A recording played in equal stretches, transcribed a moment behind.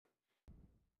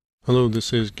Hello,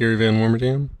 this is Gary Van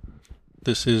Warmerdam.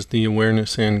 This is the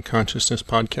Awareness and Consciousness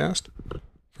podcast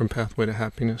from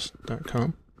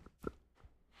pathwaytohappiness.com.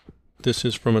 This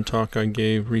is from a talk I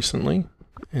gave recently,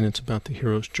 and it's about the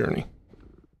hero's journey.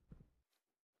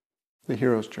 The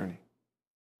hero's journey.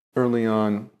 Early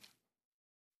on,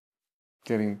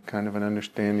 getting kind of an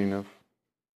understanding of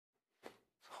the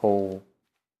whole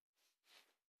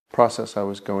process I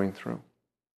was going through.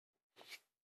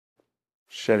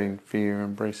 Shedding fear,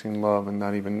 embracing love, and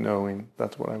not even knowing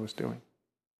that's what I was doing.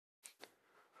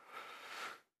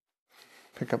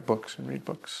 Pick up books and read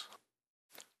books.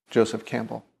 Joseph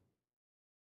Campbell.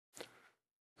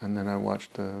 And then I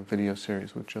watched a video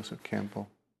series with Joseph Campbell,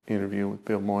 interview with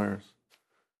Bill Moyers.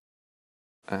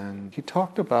 And he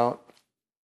talked about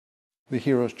the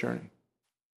hero's journey.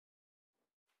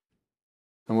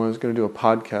 And when I was going to do a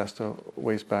podcast a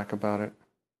ways back about it,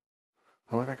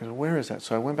 I went back and said, where is that?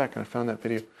 So I went back and I found that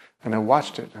video and I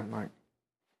watched it and I'm like,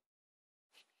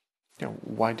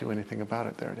 why do anything about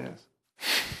it? There it is.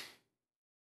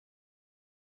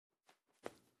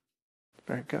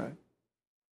 Very good.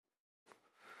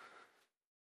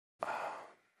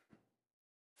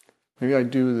 Maybe I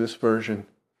do this version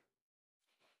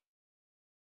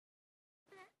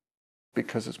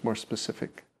because it's more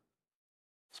specific.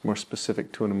 It's more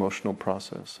specific to an emotional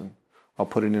process, and I'll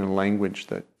put it in a language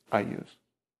that I use.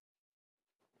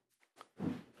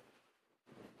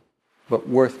 But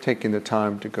worth taking the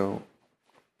time to go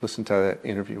listen to that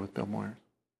interview with Bill Moyers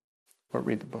or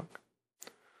read the book.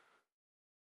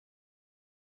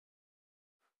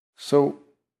 So,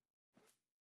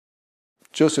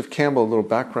 Joseph Campbell, a little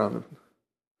background,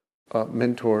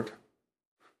 mentored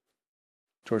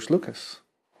George Lucas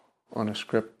on a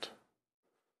script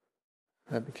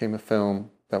that became a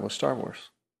film that was Star Wars.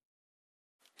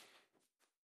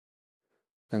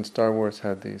 And Star Wars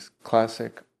had these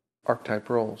classic archetype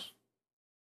roles.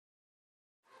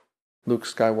 Luke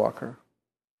Skywalker,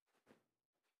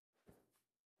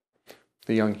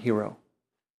 the young hero.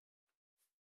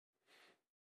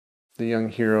 The young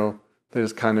hero that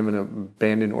is kind of an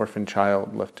abandoned orphan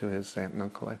child left to his aunt and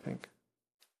uncle, I think.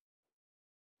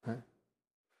 Right?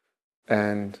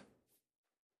 And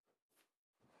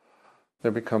there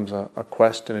becomes a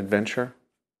quest, an adventure.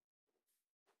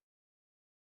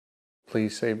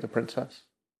 Please save the princess.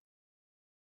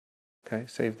 Okay,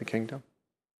 save the kingdom.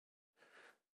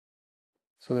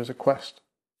 So there's a quest,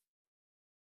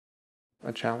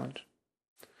 a challenge.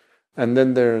 And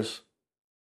then there's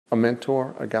a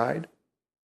mentor, a guide,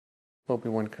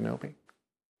 Obi-Wan Kenobi,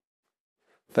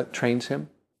 that trains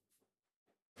him,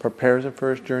 prepares him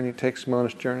for his journey, takes him on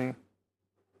his journey.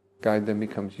 Guide then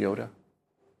becomes Yoda.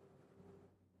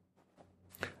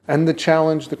 And the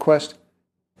challenge, the quest,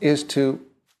 is to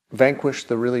vanquish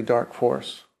the really dark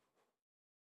force,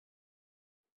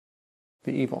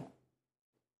 the evil.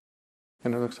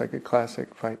 And it looks like a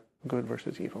classic fight, good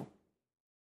versus evil.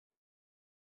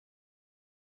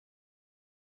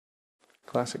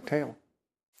 Classic tale.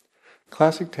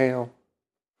 Classic tale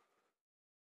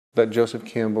that Joseph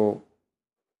Campbell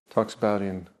talks about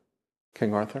in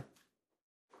King Arthur.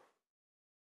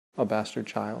 A bastard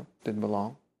child, didn't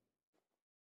belong.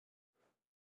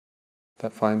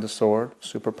 That finds a sword,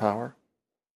 superpower,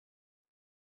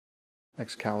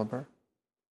 Excalibur,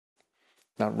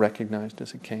 not recognized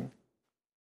as a king,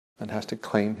 and has to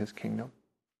claim his kingdom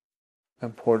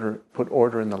and put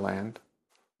order in the land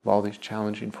of all these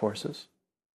challenging forces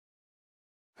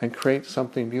and create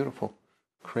something beautiful.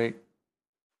 Create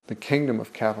the kingdom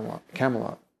of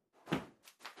Camelot,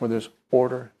 where there's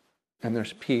order and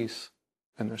there's peace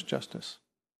and there's justice,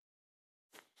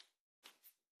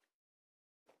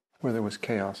 where there was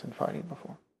chaos and fighting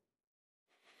before.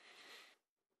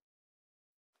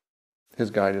 His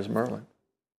guide is Merlin.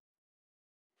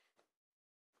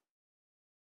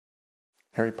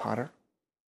 Harry Potter,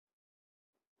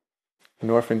 an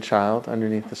orphan child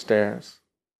underneath the stairs,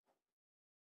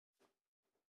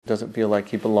 doesn't feel like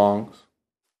he belongs,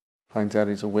 finds out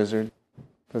he's a wizard,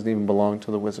 doesn't even belong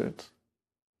to the wizards.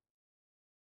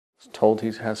 He's told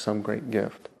he has some great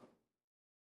gift.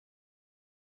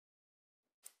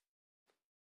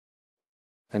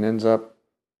 And ends up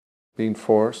being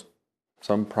forced,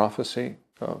 some prophecy,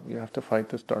 you have to fight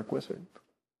this dark wizard.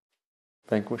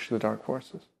 Vanquish the dark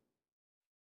forces.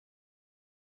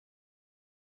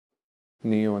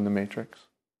 Neo in the Matrix.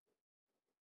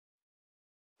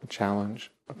 A challenge,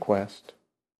 a quest,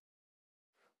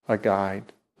 a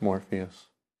guide, Morpheus,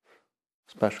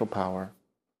 special power,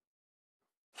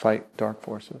 fight dark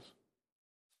forces,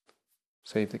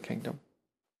 save the kingdom.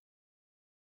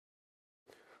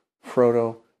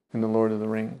 Frodo in The Lord of the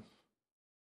Rings.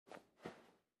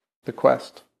 The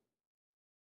quest,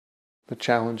 the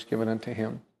challenge given unto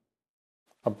him,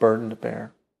 a burden to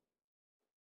bear.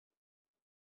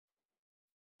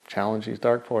 Challenge these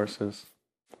dark forces,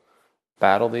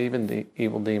 battle the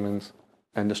evil demons,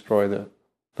 and destroy the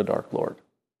Dark Lord.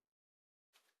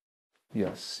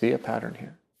 You see a pattern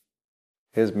here.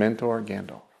 His mentor,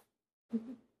 Gandalf.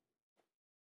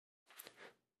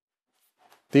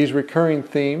 These recurring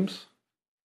themes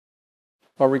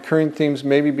are recurring themes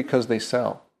maybe because they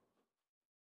sell.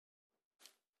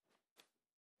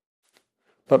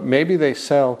 But maybe they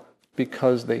sell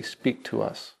because they speak to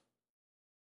us.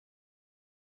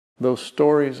 Those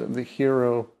stories of the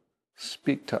hero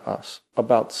speak to us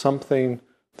about something.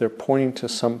 They're pointing to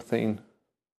something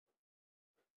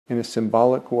in a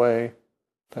symbolic way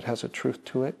that has a truth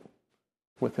to it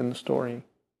within the story.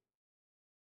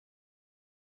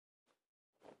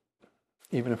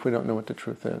 Even if we don't know what the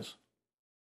truth is.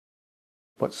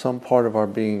 But some part of our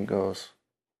being goes,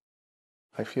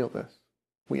 I feel this.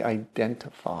 We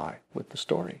identify with the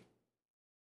story.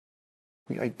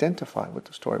 We identify with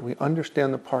the story. We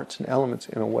understand the parts and elements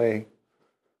in a way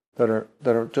that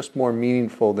are just more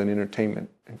meaningful than entertainment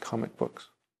and comic books.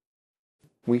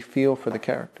 We feel for the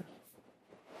character.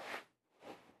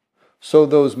 So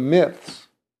those myths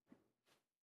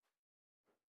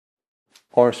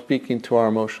are speaking to our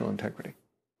emotional integrity,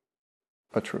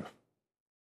 a truth.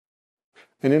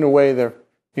 And in a way, they're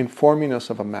informing us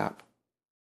of a map,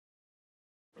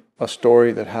 a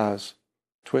story that has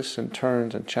twists and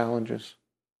turns and challenges.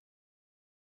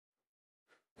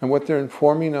 And what they're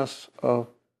informing us of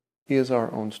is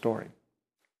our own story,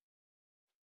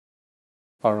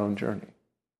 our own journey.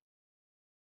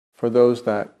 For those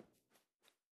that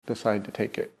decide to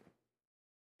take it.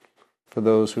 For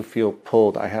those who feel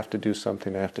pulled, I have to do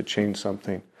something, I have to change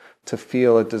something. To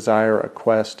feel a desire, a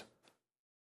quest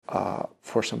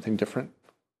for something different.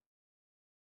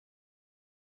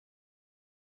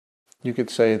 You could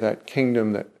say that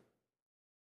kingdom that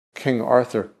King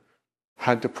Arthur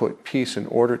had to put peace and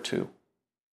order to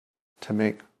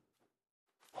make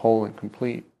whole and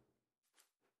complete.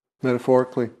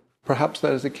 Metaphorically, perhaps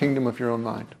that is the kingdom of your own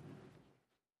mind.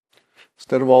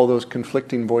 Instead of all those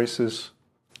conflicting voices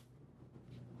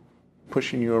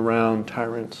pushing you around,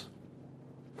 tyrants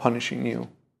punishing you,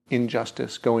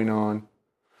 injustice going on,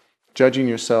 judging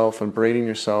yourself and berating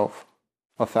yourself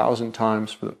 1,000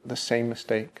 times for the same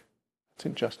mistake. It's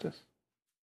injustice.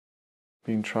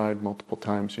 Being tried multiple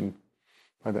times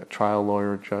by that trial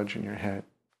lawyer or judge in your head.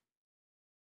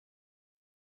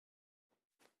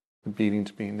 The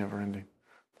beatings being never ending.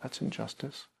 That's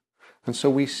injustice. And so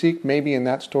we seek, maybe in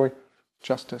that story,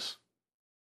 justice.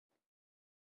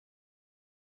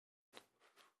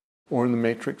 Or in the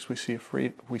Matrix, we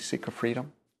seek a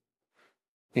freedom.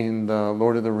 In the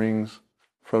Lord of the Rings,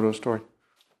 Frodo story,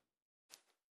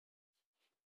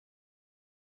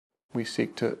 we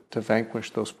seek to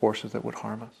vanquish those forces that would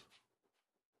harm us.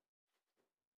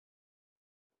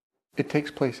 It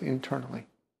takes place internally.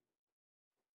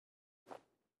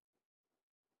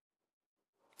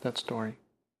 That story.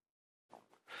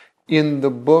 In the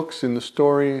books, in the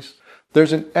stories,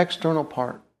 there's an external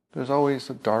part. There's always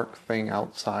a dark thing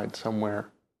outside somewhere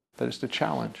that is the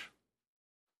challenge.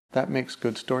 That makes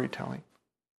good storytelling.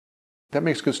 That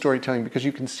makes good storytelling because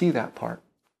you can see that part.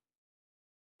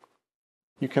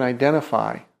 You can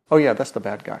identify, oh yeah, that's the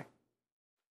bad guy.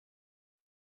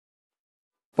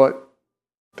 But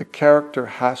the character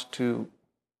has to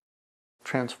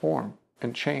transform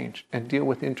and change and deal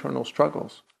with internal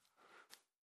struggles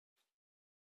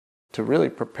to really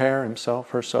prepare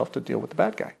himself, herself to deal with the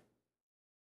bad guy.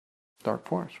 Dark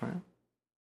force, right?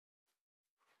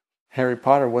 Harry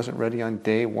Potter wasn't ready on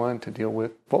day one to deal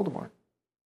with Voldemort.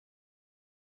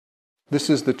 This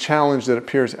is the challenge that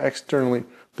appears externally,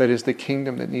 that is the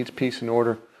kingdom that needs peace and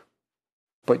order.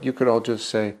 But you could all just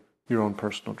say your own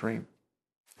personal dream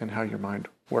and how your mind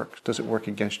works. Does it work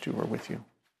against you or with you?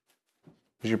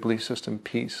 Is your belief system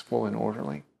peaceful and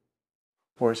orderly?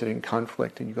 Or is it in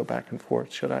conflict and you go back and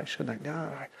forth? Should I? Shouldn't I?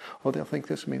 No. Oh, they'll think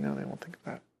this of me. No, they won't think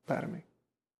that of me.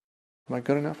 Am I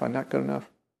good enough? I'm not good enough.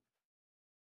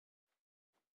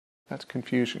 That's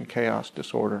confusion, chaos,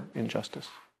 disorder, injustice.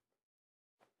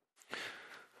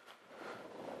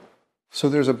 So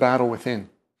there's a battle within.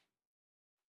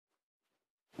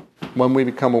 When we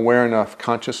become aware enough,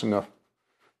 conscious enough,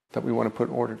 that we want to put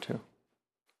order to.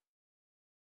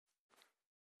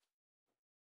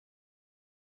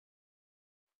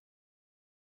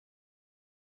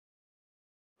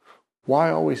 Why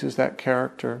always is that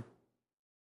character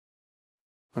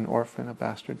an orphan, a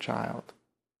bastard child?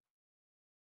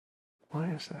 Why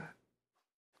is that?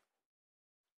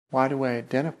 Why do I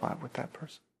identify with that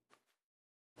person?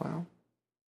 Well,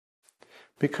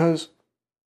 Because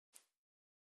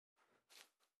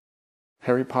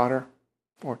Harry Potter,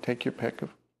 or take your pick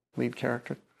of lead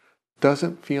character,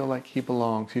 doesn't feel like he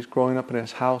belongs. He's growing up in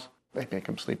his house. They make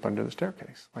him sleep under the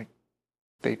staircase. Like,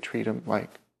 they treat him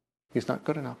like he's not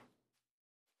good enough.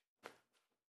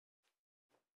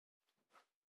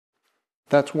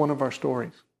 That's one of our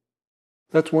stories.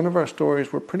 That's one of our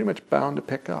stories we're pretty much bound to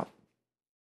pick up.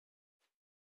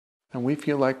 And we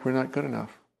feel like we're not good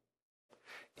enough.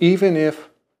 Even if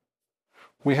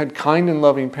we had kind and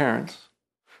loving parents,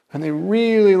 and they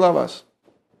really love us,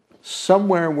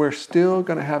 somewhere we're still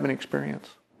going to have an experience.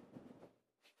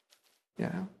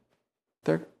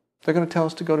 They're going to tell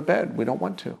us to go to bed. We don't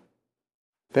want to.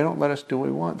 They don't let us do what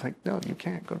we want. It's like, no, you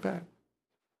can't go to bed.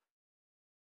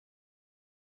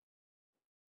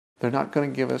 They're not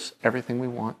going to give us everything we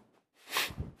want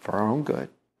for our own good.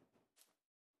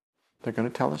 They're going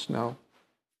to tell us no.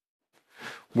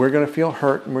 We're going to feel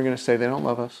hurt, and we're going to say they don't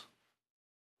love us.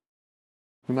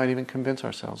 We might even convince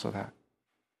ourselves of that.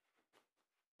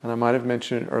 And I might have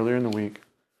mentioned it earlier in the week.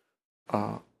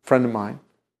 A friend of mine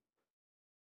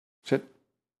said,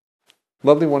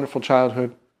 lovely, wonderful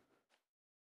childhood.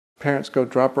 Parents go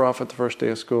drop her off at the first day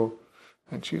of school.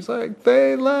 And she's like,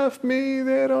 they left me.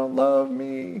 They don't love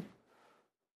me.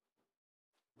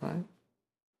 Right?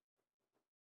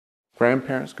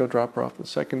 Grandparents go drop her off the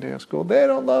second day of school. They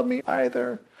don't love me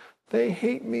either. They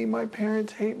hate me. My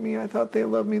parents hate me. I thought they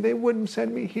loved me. They wouldn't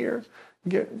send me here.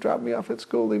 Drop me off at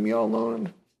school. Leave me all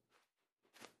alone.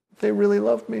 They really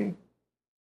loved me.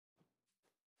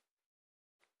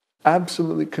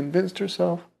 Absolutely convinced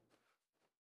herself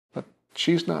that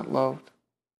she's not loved.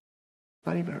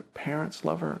 Not even her parents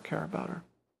love her or care about her.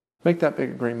 Make that big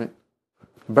agreement.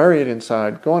 Bury it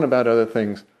inside. Go on about other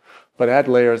things. But add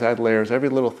layers, add layers. Every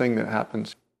little thing that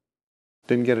happens.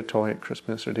 Didn't get a toy at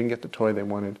Christmas, or didn't get the toy they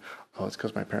wanted. Oh, it's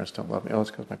because my parents don't love me. Oh, it's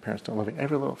because my parents don't love me.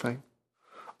 Every little thing.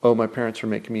 Oh, my parents are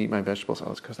making me eat my vegetables.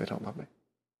 Oh, it's because they don't love me.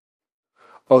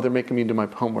 Oh, they're making me do my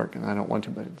homework and I don't want to,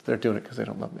 but they're doing it because they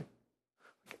don't love me.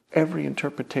 Every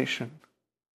interpretation.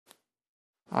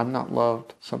 I'm not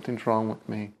loved. Something's wrong with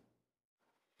me.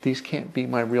 These can't be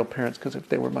my real parents, because if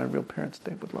they were my real parents,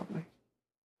 they would love me.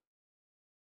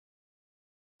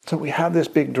 So we have this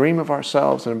big dream of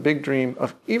ourselves, and a big dream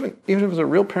of, even if it's a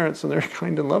real parents and they're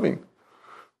kind and loving,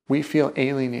 we feel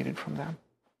alienated from them.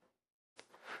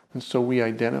 And so we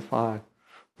identify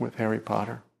with Harry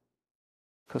Potter,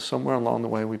 because somewhere along the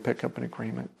way we pick up an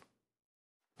agreement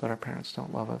that our parents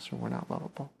don't love us, or we're not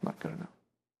lovable, not good enough.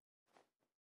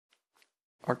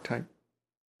 Archetype,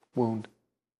 wound.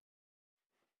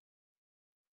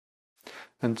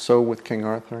 And so with King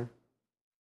Arthur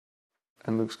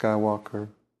and Luke Skywalker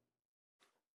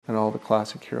and all the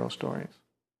classic hero stories,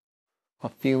 a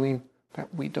feeling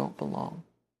that we don't belong.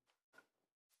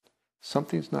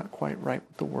 Something's not quite right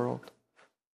with the world.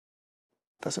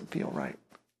 Doesn't feel right.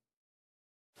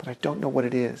 But I don't know what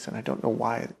it is, and I don't know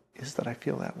why it is that I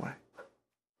feel that way.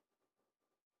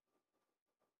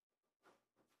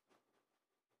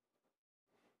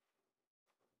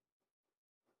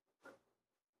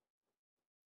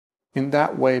 In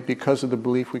that way, because of the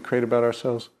belief we create about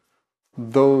ourselves,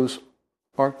 those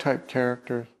archetype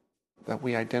characters that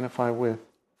we identify with,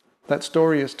 that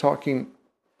story is talking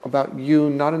about you,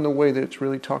 not in the way that it's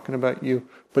really talking about you,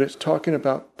 but it's talking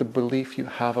about the belief you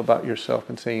have about yourself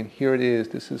and saying, here it is,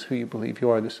 this is who you believe you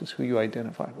are, this is who you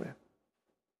identify with.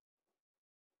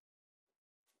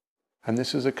 And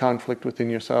this is a conflict within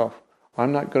yourself.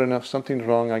 I'm not good enough, something's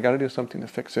wrong, I got to do something to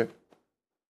fix it.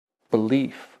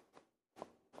 Belief.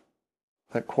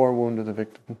 That core wound of the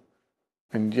victim.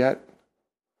 And yet,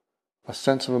 a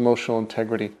sense of emotional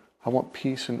integrity. I want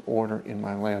peace and order in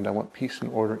my land. I want peace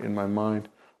and order in my mind.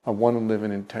 I want to live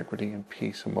in integrity and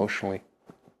peace emotionally.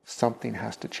 Something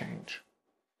has to change.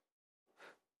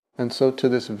 And so to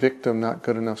this victim not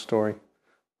good enough story,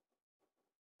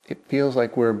 it feels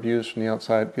like we're abused from the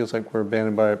outside. It feels like we're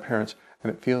abandoned by our parents.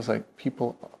 And it feels like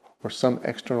people or some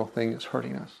external thing is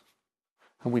hurting us.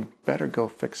 And we'd better go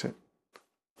fix it.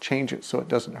 Change it so it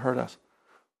doesn't hurt us.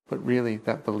 But really,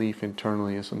 that belief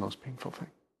internally is the most painful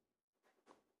thing.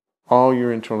 All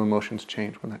your internal emotions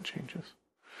change when that changes.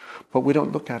 But we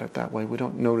don't look at it that way. We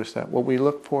don't notice that. What we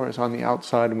look for is on the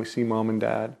outside, and we see mom and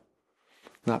dad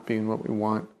not being what we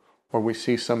want. Or we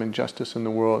see some injustice in the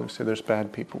world and say, there's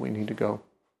bad people, we need to go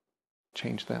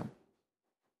change them.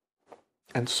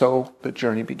 And so the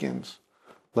journey begins.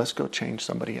 Let's go change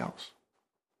somebody else.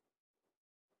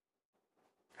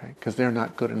 Because they're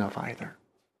not good enough either,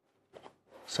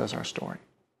 says our story.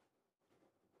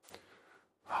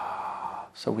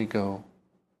 So we go,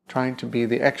 trying to be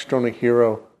the external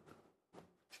hero,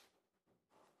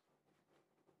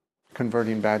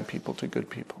 converting bad people to good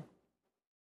people,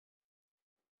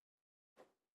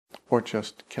 or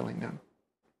just killing them.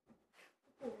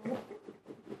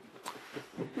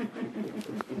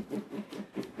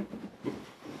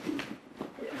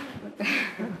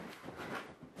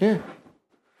 Yeah.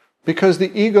 Because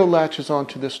the ego latches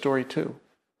onto this story too.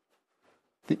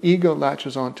 The ego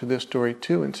latches onto this story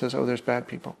too and says, oh, there's bad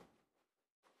people.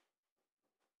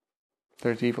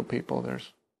 There's evil people.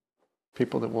 There's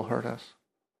people that will hurt us.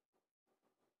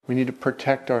 We need to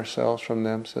protect ourselves from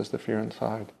them, says the fear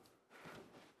inside.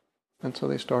 And so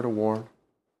they start a war.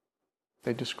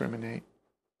 They discriminate.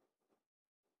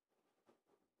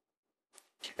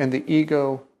 And the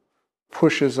ego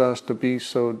pushes us to be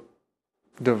so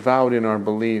devout in our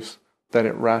beliefs that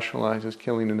it rationalizes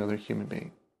killing another human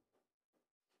being.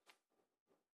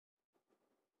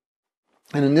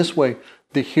 And in this way,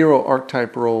 the hero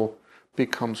archetype role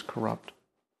becomes corrupt.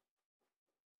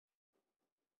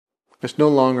 It's no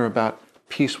longer about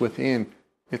peace within.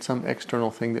 It's some external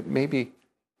thing that maybe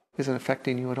isn't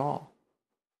affecting you at all.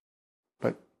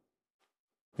 But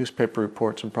newspaper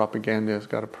reports and propaganda has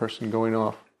got a person going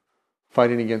off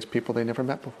fighting against people they never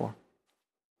met before,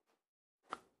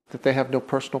 that they have no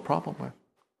personal problem with.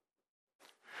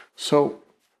 So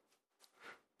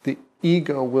the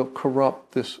ego will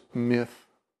corrupt this myth,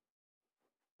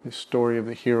 this story of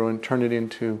the hero, and turn it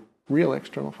into real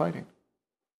external fighting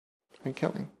and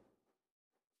killing.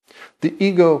 The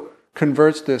ego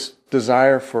converts this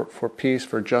desire for peace,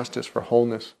 for justice, for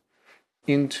wholeness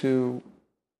into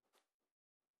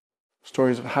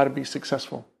stories of how to be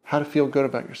successful, how to feel good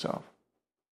about yourself.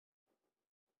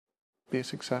 Be a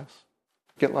success.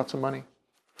 Get lots of money.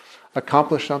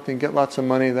 Accomplish something, get lots of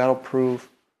money, that'll prove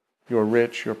you're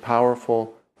rich, you're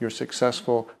powerful, you're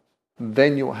successful.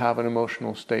 Then you'll have an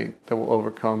emotional state that will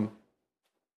overcome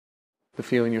the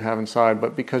feeling you have inside.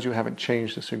 But because you haven't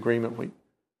changed this agreement with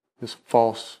this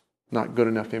false, not good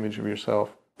enough image of yourself,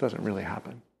 it doesn't really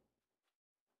happen.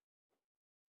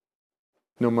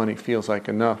 No money feels like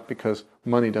enough because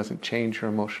money doesn't change your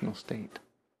emotional state.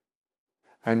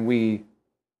 And we,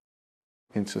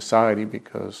 in society,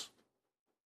 because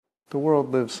the world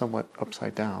lives somewhat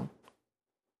upside down,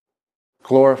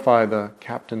 glorify the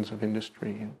captains of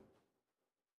industry and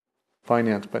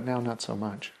finance, but now not so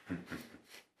much.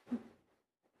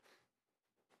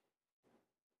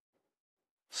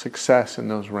 Success in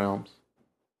those realms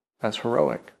as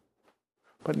heroic,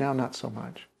 but now not so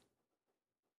much.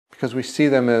 Because we see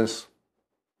them as,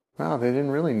 wow, they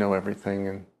didn't really know everything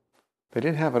and they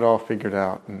didn't have it all figured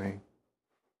out, and they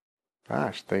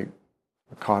were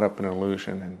caught up in an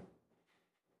illusion and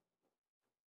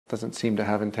doesn't seem to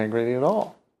have integrity at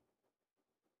all.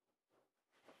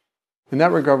 In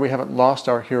that regard, we haven't lost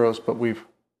our heroes, but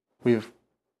we've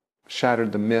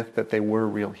shattered the myth that they were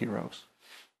real heroes.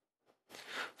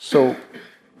 So,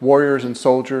 warriors and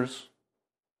soldiers,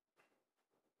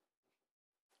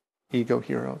 ego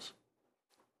heroes.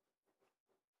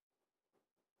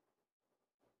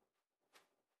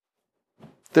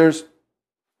 There's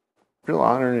real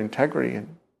honor and integrity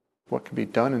in what can be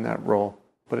done in that role,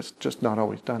 but it's just not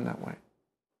always done that way.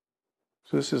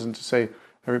 So this isn't to say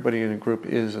everybody in a group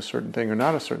is a certain thing or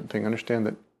not a certain thing. Understand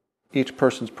that each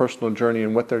person's personal journey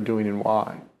and what they're doing and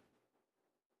why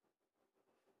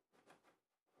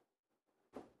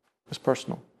is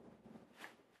personal.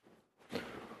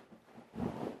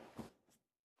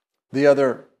 The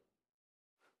other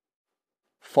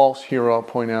false hero I'll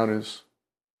point out is,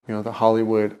 the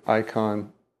Hollywood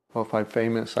icon. Oh, if I'm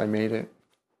famous, I made it.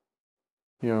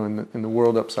 In the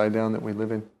world upside down that we live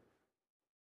in.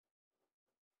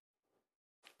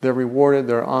 They're rewarded,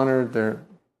 they're honored,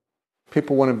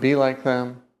 people want to be like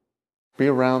them, be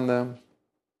around them.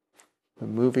 The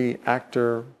movie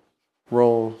actor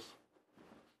roles.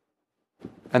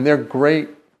 And their great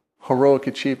heroic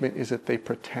achievement is that they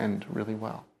pretend really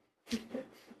well.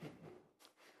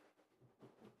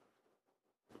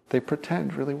 They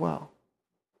pretend really well.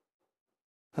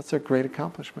 That's their great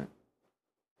accomplishment.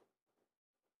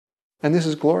 And this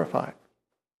is glorified.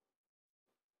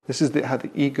 This is how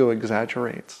the ego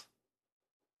exaggerates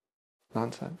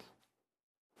nonsense.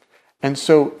 And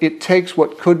so it takes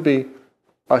what could be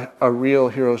a real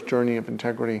hero's journey of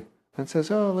integrity and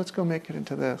says, oh, let's go make it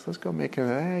into this. Let's go make it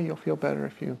into that. Hey, you'll feel better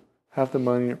if you have the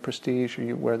money or prestige or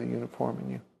you wear the uniform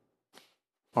and you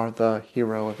are the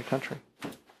hero of the country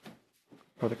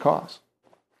or the cause.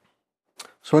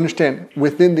 So understand,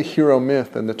 within the hero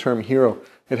myth and the term hero,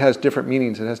 it has different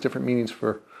meanings. It has different meanings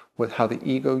for how the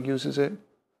ego uses it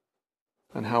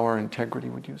and how our integrity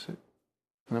would use it.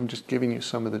 And I'm just giving you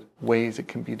some of the ways it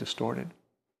can be distorted.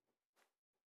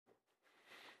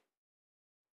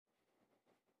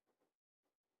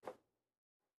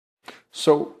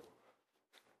 So,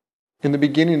 in the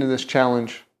beginning of this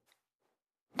challenge,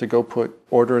 to go put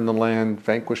order in the land,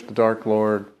 vanquish the Dark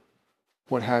Lord,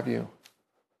 what have you,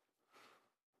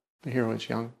 the hero is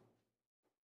young.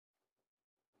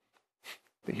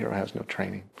 The hero has no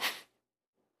training.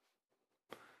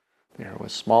 The hero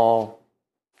is small,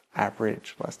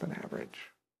 average, less than average,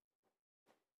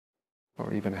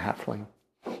 or even a halfling.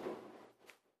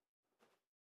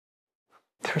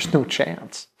 There's no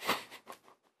chance.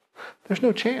 There's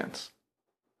no chance.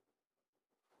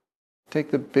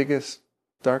 Take the biggest,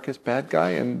 darkest bad guy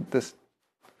and this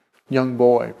young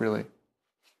boy, really.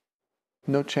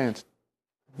 No chance.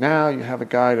 Now you have a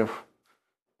guide of,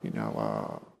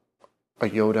 a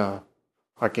Yoda,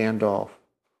 a Gandalf,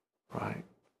 right?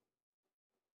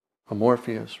 A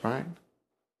Morpheus, right?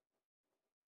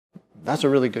 That's a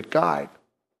really good guide.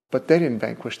 But they didn't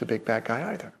vanquish the big bad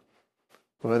guy either.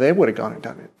 Well, they would have gone and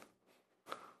done it.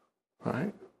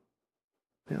 Right?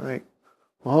 You're like,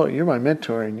 well, you're my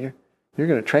mentor and you're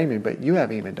going to train me, but you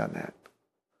haven't even done that.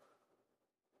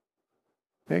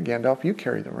 Yeah, Gandalf, you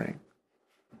carry the ring.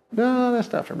 No, that's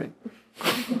not for me.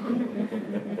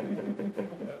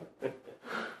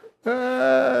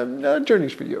 No,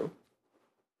 journey's for you.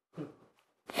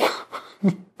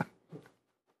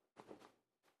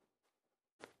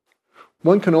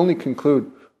 One can only conclude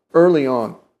early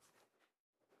on,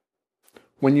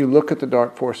 when you look at the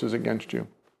dark forces against you,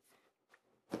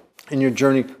 in your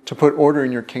journey to put order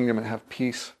in your kingdom and have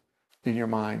peace in your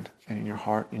mind and in your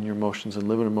heart, in your emotions, and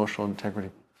live in emotional integrity,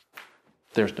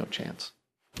 there's no chance.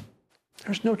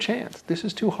 There's no chance. This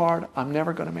is too hard. I'm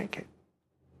never going to make it.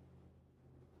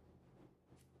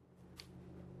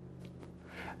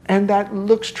 And that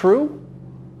looks true.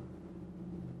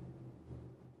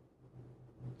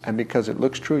 And because it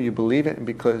looks true, you believe it. And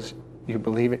because you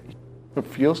believe it, it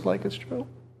feels like it's true.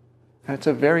 And it's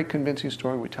a very convincing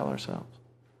story we tell ourselves.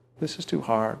 This is too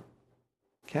hard.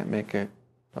 Can't make it.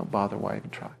 Don't bother. Why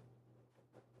even try?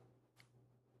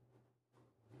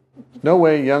 No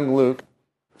way young Luke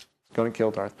is going to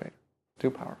kill Darth Vader. Too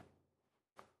powerful.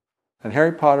 And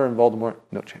Harry Potter and Voldemort,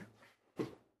 no chance.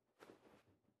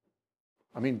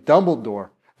 I mean, Dumbledore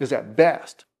is at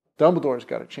best. Dumbledore's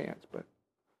got a chance, but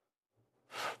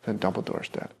then Dumbledore's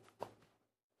dead.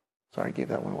 Sorry, I gave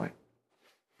that one away.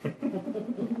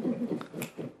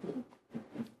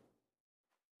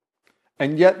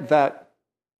 And yet that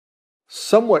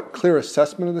somewhat clear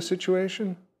assessment of the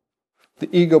situation, the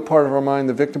ego part of our mind,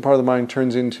 the victim part of the mind,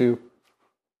 turns into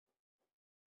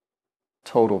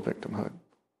total victimhood.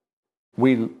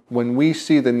 When we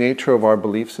see the nature of our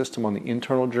belief system on the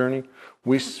internal journey,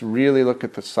 we really look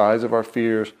at the size of our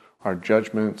fears, our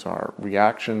judgments, our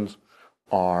reactions,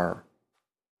 the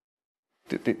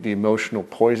emotional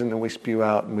poison that we spew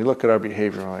out, and we look at our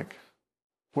behavior like,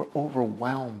 we're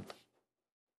overwhelmed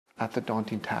at the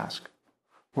daunting task.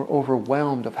 We're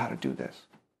overwhelmed of how to do this.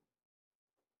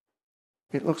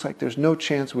 It looks like there's no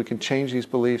chance we can change these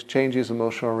beliefs, change these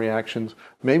emotional reactions.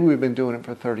 Maybe we've been doing it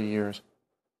for 30 years.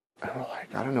 And we're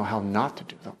like, I don't know how not to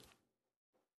do them.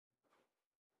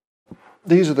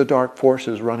 These are the dark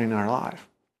forces running our life.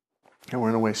 And we're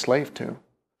in a way slave to.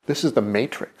 This is the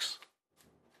matrix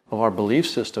of our belief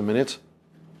system, and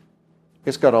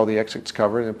it's got all the exits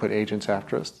covered and put agents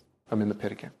after us. I'm in the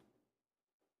pit again.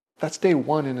 That's day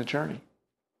one in the journey.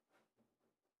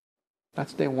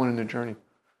 That's day one in the journey.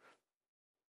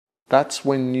 That's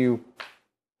when you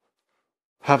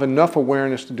have enough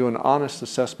awareness to do an honest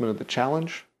assessment of the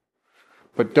challenge,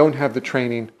 but don't have the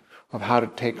training of how to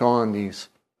take on these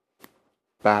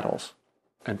battles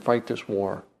and fight this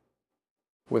war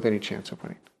with any chance of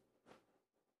winning.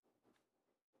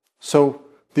 So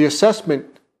the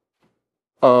assessment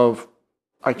of,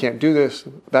 I can't do this,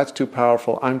 that's too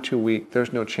powerful, I'm too weak,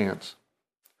 there's no chance,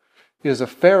 is a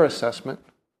fair assessment.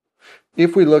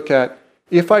 If we look at,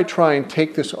 if I try and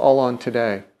take this all on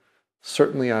today,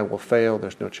 certainly I will fail,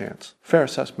 there's no chance. Fair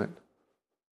assessment.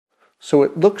 So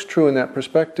it looks true in that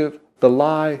perspective. The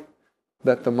lie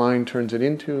that the mind turns it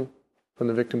into, from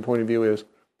the victim point of view, is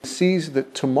sees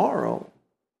that tomorrow,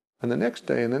 and the next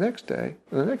day, and the next day,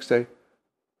 and the next day,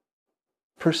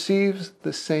 perceives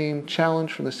the same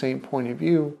challenge from the same point of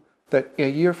view, that a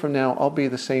year from now, I'll be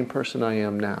the same person I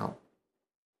am now.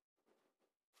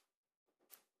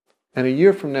 And a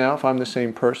year from now, if I'm the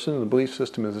same person and the belief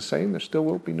system is the same, there still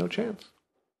will be no chance.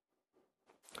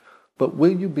 But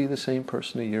will you be the same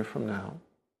person a year from now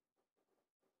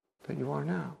that you are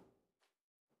now?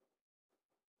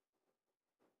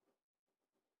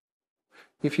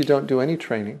 If you don't do any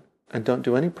training, and don't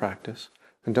do any practice,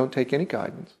 and don't take any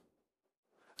guidance,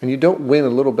 And you don't win a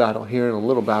little battle here and a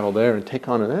little battle there and take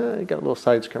on you got a little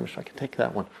side skirmish, I can take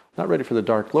that one. Not ready for the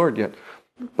Dark Lord yet.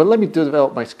 But let me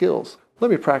develop my skills.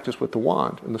 Let me practice with the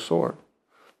wand and the sword.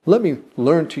 Let me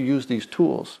learn to use these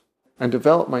tools and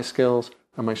develop my skills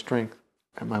and my strength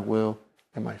and my will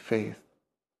and my faith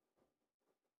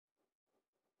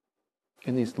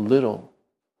in these little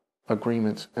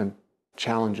agreements and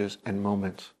challenges and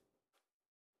moments.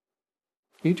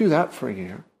 You do that for a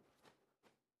year,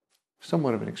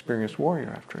 somewhat of an experienced warrior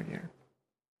after a year.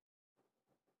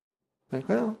 Think,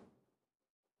 well,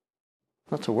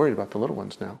 not so worried about the little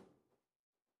ones now.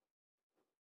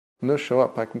 When those show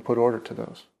up, I can put order to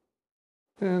those.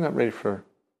 Not ready for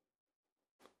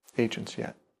agents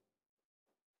yet.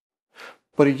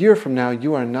 But a year from now,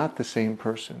 you are not the same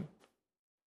person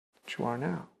that you are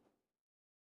now,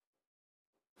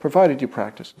 provided you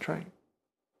practice and train.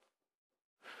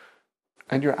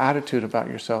 And your attitude about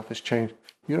yourself has changed.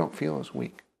 You don't feel as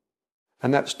weak.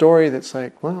 And that story that's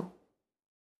like, well,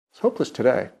 it's hopeless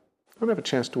today. I don't have a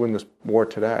chance to win this war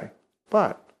today.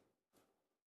 But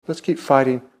let's keep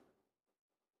fighting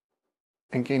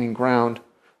and gaining ground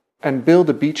and build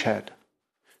a beachhead.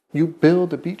 You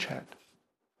build a beachhead.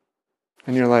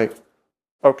 And you're like,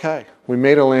 okay, we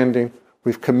made a landing.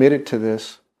 We've committed to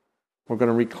this. We're going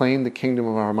to reclaim the kingdom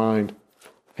of our mind.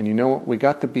 And you know what? We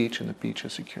got the beach, and the beach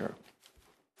is secure.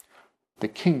 The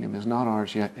kingdom is not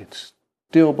ours yet. It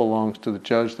still belongs to the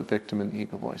judge, the victim, and the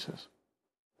ego voices.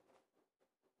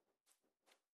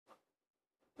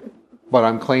 But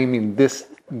I'm claiming this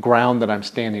ground that I'm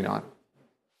standing on.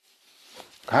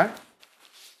 Okay?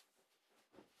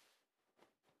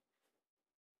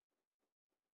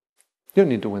 You don't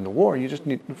need to win the war. You just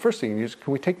need, the first thing is,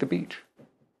 can we take the beach?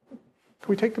 Can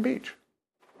we take the beach?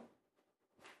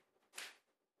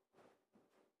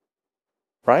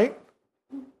 Right?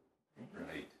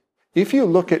 Right. If you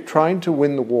look at trying to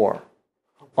win the war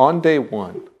on day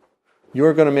one,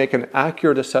 you're going to make an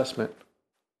accurate assessment.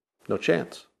 No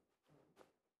chance.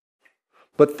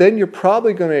 But then you're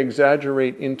probably going to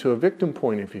exaggerate into a victim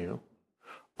point of view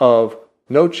of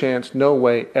no chance, no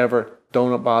way, ever,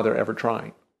 don't bother ever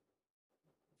trying.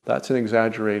 That's an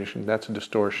exaggeration. That's a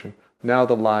distortion. Now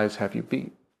the lies have you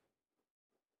beat.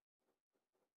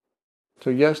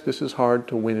 So yes, this is hard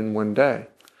to win in one day,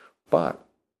 but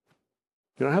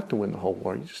you don't have to win the whole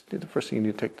war. You just need, the first thing you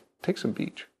need to take some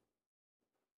beach.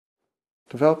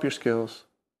 Develop your skills.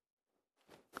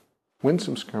 Win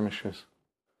some skirmishes.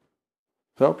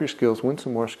 Develop your skills, win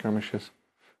some more skirmishes,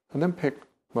 and then pick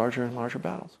larger and larger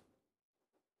battles.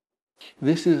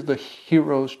 This is the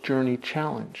hero's journey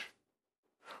challenge.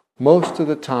 Most of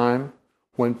the time,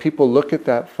 when people look at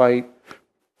that fight,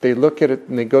 they look at it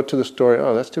and they go to the story,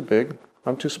 oh, that's too big,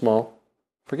 I'm too small,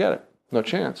 forget it, no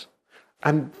chance.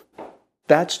 And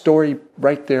that story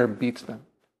right there beats them.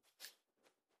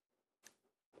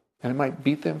 And it might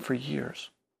beat them for years.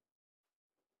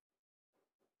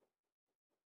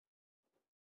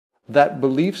 That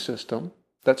belief system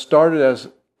that started as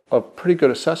a pretty good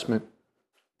assessment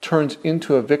turns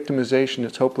into a victimization.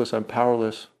 It's hopeless, I'm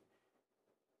powerless.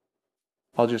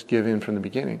 I'll just give in from the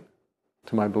beginning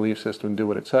to my belief system and do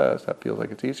what it says. That feels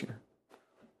like it's easier.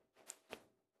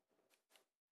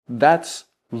 That's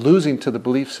losing to the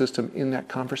belief system in that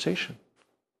conversation.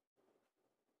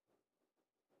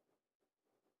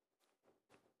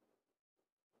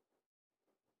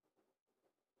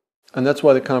 And that's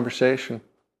why the conversation,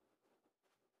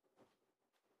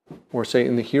 or say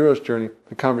in the hero's journey,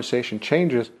 the conversation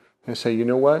changes and say, you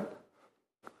know what?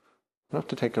 I don't have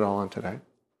to take it all on today.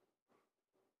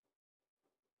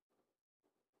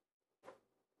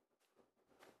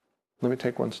 Let me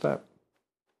take one step.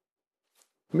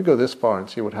 Let me go this far and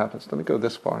see what happens. Let me go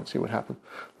this far and see what happens.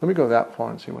 Let me go that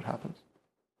far and see what happens.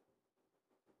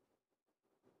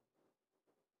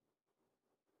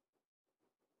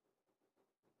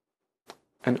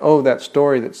 And oh, that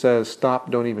story that says,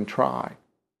 stop, don't even try,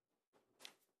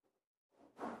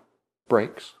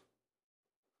 breaks.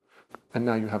 And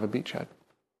now you have a beachhead.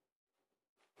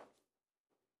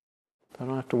 I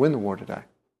don't have to win the war today.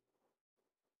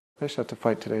 I just have to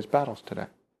fight today's battles today.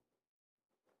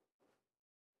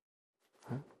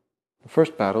 The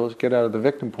first battle is get out of the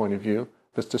victim point of view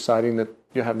that's deciding that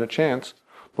you have no chance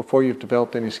before you've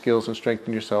developed any skills and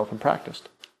strengthened yourself and practiced.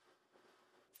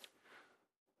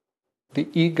 The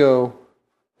ego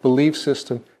belief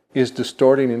system is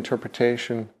distorting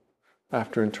interpretation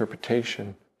after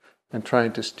interpretation and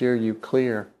trying to steer you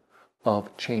clear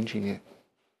of changing it.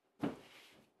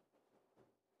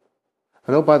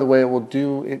 And oh, by the way, it will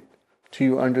do it to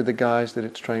you under the guise that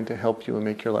it's trying to help you and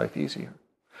make your life easier.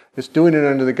 It's doing it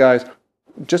under the guise,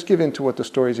 just give in to what the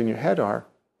stories in your head are,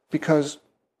 because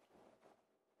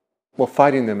well,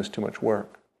 fighting them is too much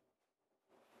work.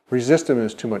 Resisting them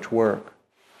is too much work.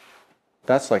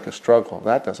 That's like a struggle.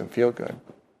 That doesn't feel good.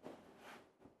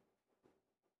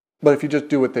 But if you just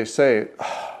do what they say,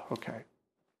 okay.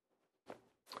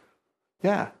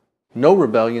 Yeah, no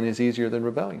rebellion is easier than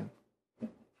rebellion.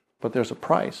 But there's a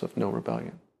price of no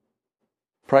rebellion.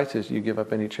 Price is you give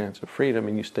up any chance of freedom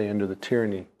and you stay under the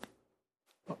tyranny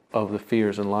of the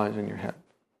fears and lies in your head.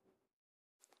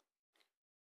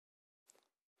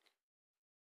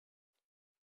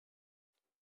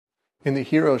 In the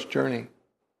hero's journey,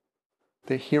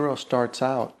 the hero starts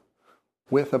out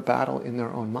with a battle in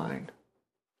their own mind.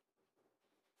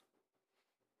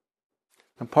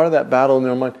 And part of that battle in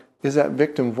their mind is that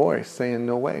victim voice saying,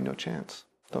 no way, no chance,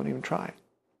 don't even try.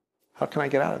 How can I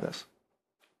get out of this?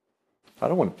 I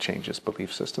don't want to change this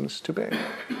belief system, this is too big.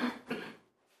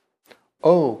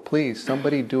 Oh, please,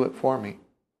 somebody do it for me.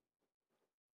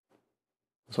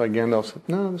 So Gandalf said,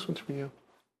 no, this one's for you.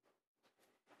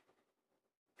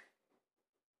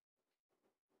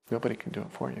 Nobody can do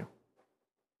it for you.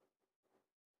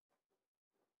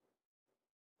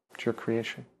 It's your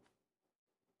creation.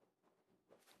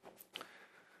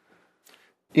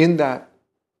 In that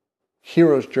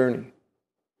hero's journey,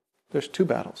 there's two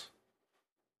battles.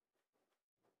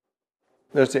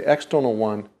 There's the external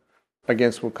one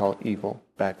against what we call evil,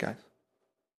 bad guys.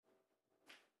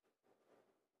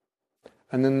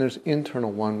 And then there's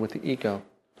internal one with the ego,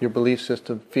 your belief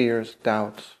system, fears,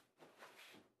 doubts,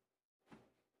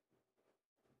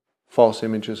 false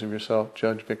images of yourself,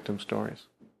 judge, victim stories.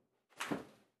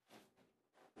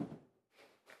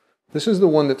 This is the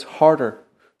one that's harder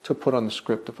to put on the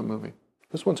script of a movie.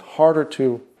 This one's harder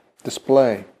to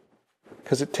display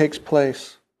because it takes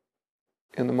place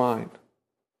in the mind.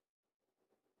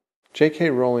 J.K.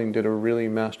 Rowling did a really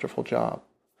masterful job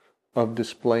of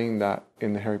displaying that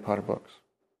in the Harry Potter books.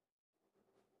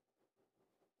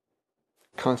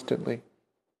 Constantly,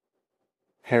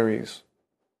 Harry's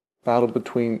battle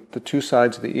between the two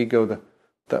sides of the ego,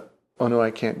 the oh no,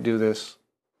 I can't do this,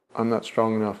 I'm not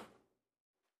strong enough,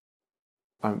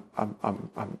 I'm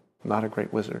not a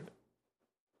great wizard,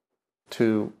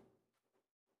 to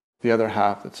the other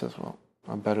half that says, well,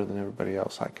 I'm better than everybody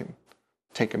else, I can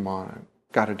take him on,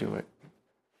 I've got to do it.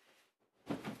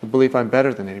 The belief I'm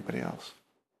better than anybody else.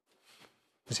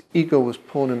 His ego was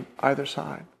pulling him either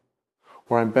side,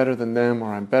 or I'm better than them,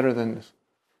 or I'm better than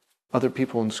other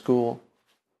people in school.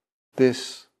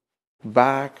 This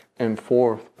back and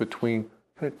forth between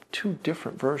two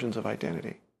different versions of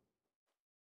identity.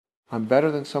 I'm better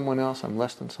than someone else, I'm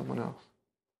less than someone else.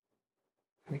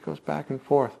 And he goes back and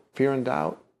forth. Fear and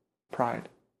doubt, pride.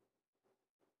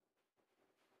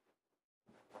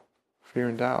 Fear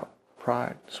and doubt,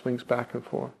 pride, swings back and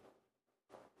forth.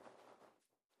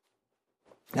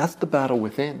 That's the battle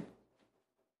within.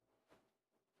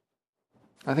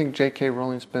 I think J.K.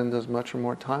 Rowling spends as much or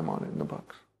more time on it in the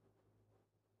books.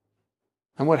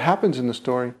 And what happens in the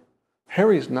story,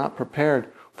 Harry's not prepared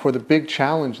for the big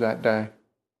challenge that day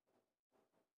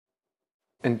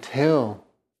until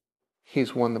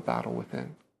he's won the battle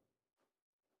within.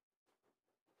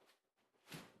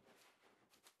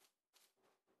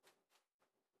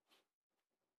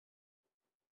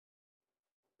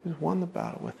 He's won the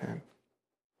battle within.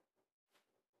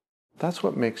 That's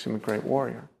what makes him a great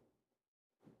warrior.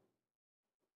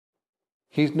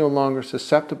 He's no longer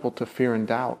susceptible to fear and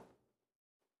doubt.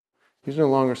 He's no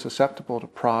longer susceptible to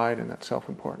pride and that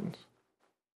self-importance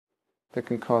that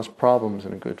can cause problems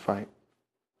in a good fight.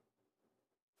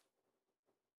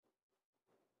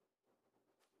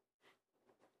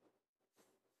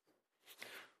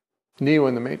 Neo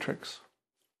in the Matrix.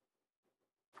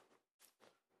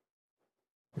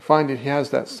 You find that he has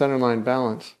that centerline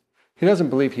balance. He doesn't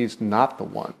believe he's not the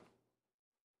one.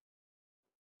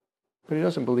 But he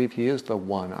doesn't believe he is the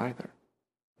one either.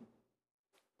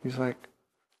 He's like,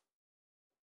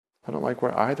 I don't like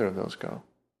where either of those go.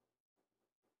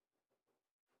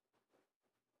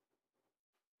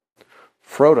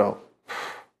 Frodo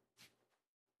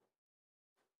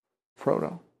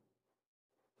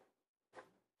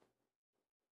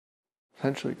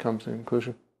essentially comes to the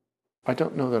conclusion, I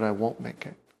don't know that I won't make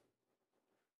it.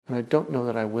 And I don't know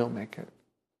that I will make it.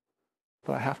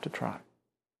 But I have to try.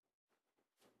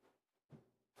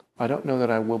 I don't know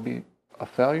that I will be a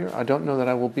failure. I don't know that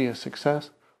I will be a success,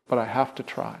 but I have to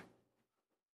try.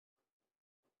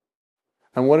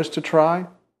 And what is to try?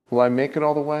 Will I make it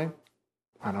all the way?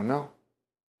 I don't know.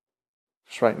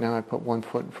 Just right now I put one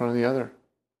foot in front of the other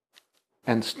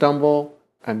and stumble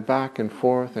and back and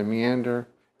forth and meander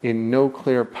in no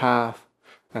clear path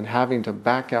and having to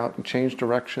back out and change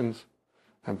directions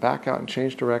and back out and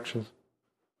change directions.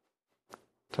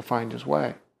 to find his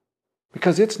way.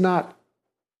 Because it's not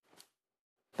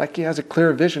like he has a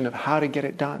clear vision of how to get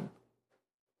it done.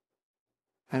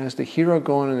 And as the hero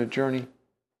going on a journey,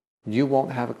 you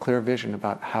won't have a clear vision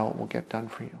about how it will get done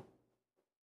for you.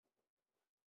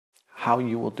 How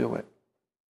you will do it.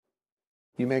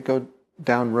 You may go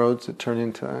down roads that turn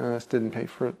into, this didn't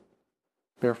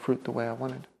bear fruit the way I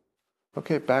wanted.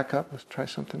 Okay, back up, let's try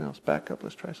something else. Back up,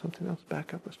 let's try something else.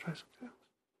 Back up, let's try something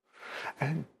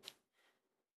else.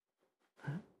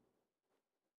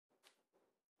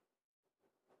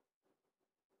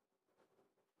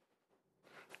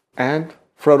 And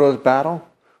Frodo's battle,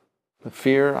 the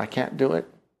fear, I can't do it,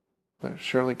 they'll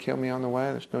surely kill me on the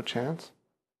way, there's no chance.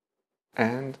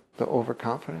 And the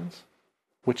overconfidence,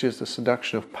 which is the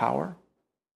seduction of power.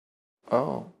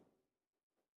 Oh,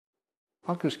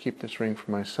 I'll just keep this ring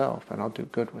for myself and I'll do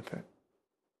good with it.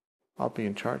 I'll be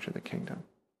in charge of the kingdom.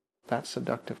 That's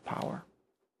seductive power.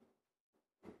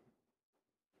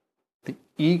 The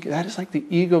ego, that is like the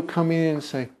ego coming in and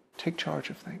say, take charge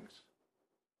of things.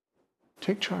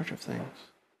 Take charge of things.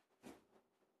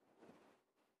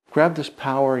 Grab this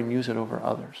power and use it over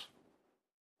others.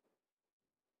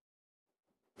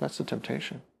 That's the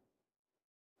temptation.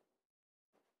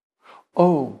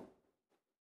 Oh,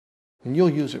 and you'll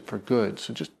use it for good,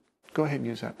 so just go ahead and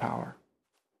use that power.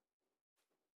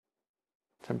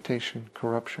 Temptation,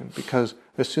 corruption, because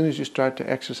as soon as you start to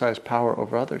exercise power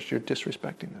over others, you're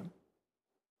disrespecting them.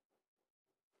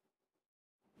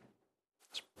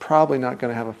 It's probably not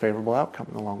going to have a favorable outcome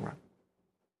in the long run.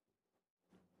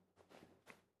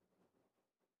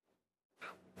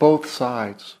 Both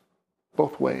sides,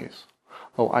 both ways.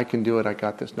 Oh, I can do it, I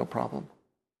got this, no problem.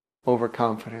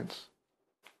 Overconfidence.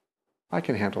 I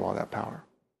can handle all that power.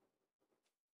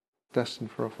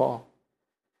 Destined for a fall.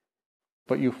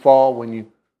 But you fall when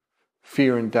you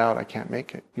fear and doubt, I can't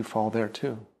make it. You fall there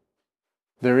too.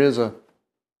 There is a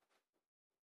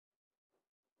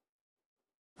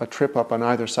trip up on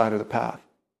either side of the path.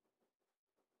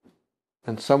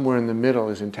 And somewhere in the middle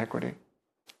is integrity.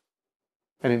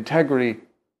 And integrity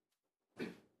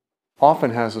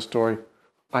often has a story,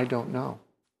 I don't know.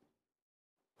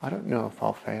 I don't know if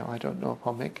I'll fail. I don't know if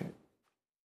I'll make it.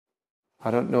 I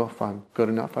don't know if I'm good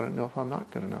enough. I don't know if I'm not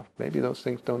good enough. Maybe those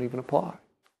things don't even apply.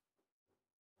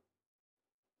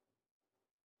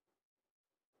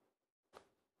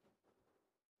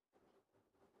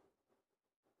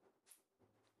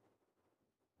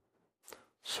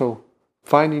 So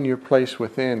finding your place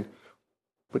within,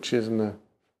 which is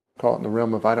call it in the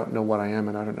realm of I don't know what I am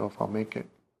and I don't know if I'll make it.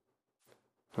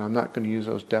 And I'm not going to use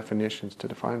those definitions to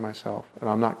define myself. And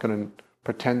I'm not going to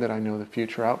pretend that I know the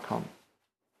future outcome.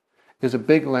 Is a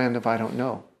big land of I don't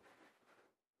know.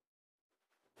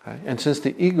 Okay? And since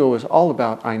the ego is all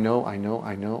about I know I'm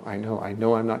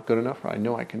not good enough, or I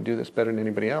know I can do this better than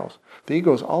anybody else. The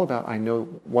ego is all about I know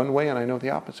one way and I know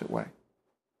the opposite way.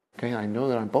 Okay, I know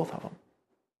that I'm both of them.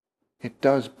 It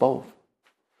does both.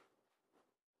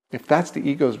 If that's the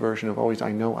ego's version of always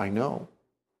I know,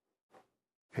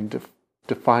 and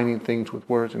defining things with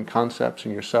words and concepts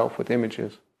and yourself with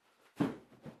images,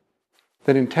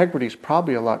 then integrity is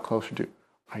probably a lot closer to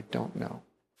I don't know.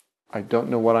 I don't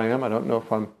know what I am. I don't know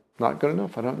if I'm not good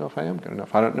enough. I don't know if I am good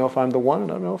enough. I don't know if I'm the one. I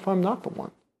don't know if I'm not the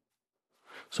one.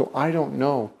 So I don't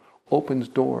know opens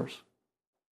doors.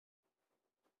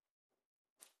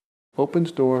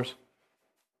 Opens doors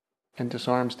and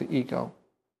disarms the ego.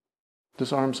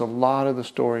 Disarms a lot of the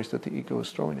stories that the ego is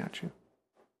throwing at you.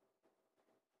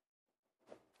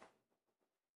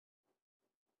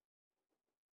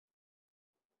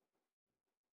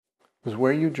 Because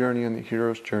where you journey on the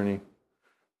hero's journey,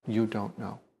 you don't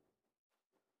know.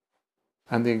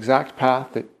 And the exact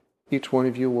path that each one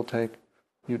of you will take,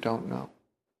 you don't know.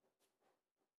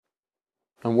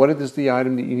 And what is the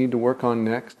item that you need to work on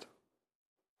next?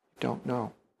 You don't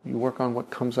know. You work on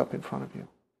what comes up in front of you.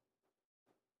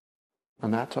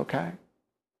 And that's okay,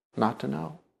 not to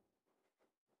know.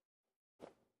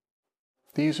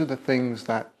 These are the things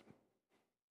that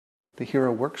the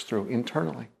hero works through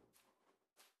internally.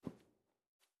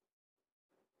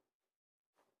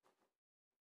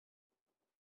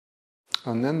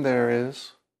 And then there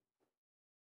is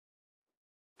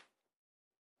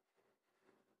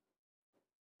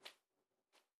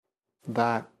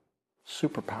that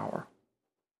superpower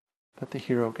that the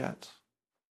hero gets.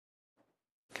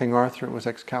 King Arthur, it was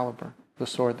Excalibur, the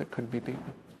sword that couldn't be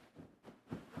beaten.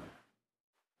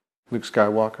 Luke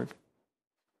Skywalker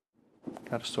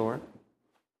got a sword.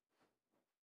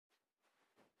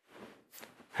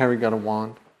 Harry got a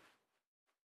wand.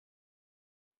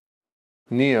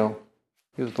 Neo,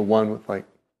 he was the one with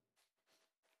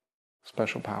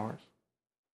special powers.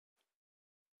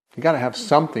 You got to have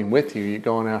something with you. You're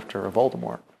going after a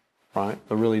Voldemort, right?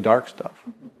 The really dark stuff.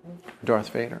 Darth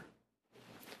Vader.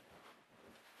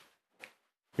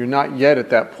 You're not yet at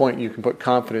that point you can put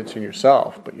confidence in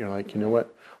yourself, but you're like, you know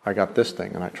what? I got this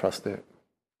thing and I trust it.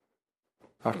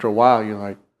 After a while, you're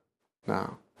like,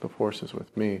 no, the force is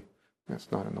with me.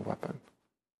 It's not in the weapon.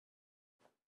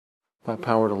 That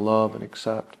power to love and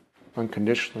accept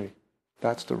unconditionally,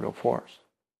 that's the real force.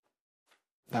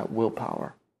 That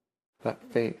willpower, that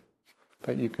faith,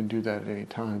 that you can do that at any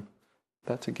time,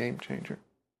 that's a game changer.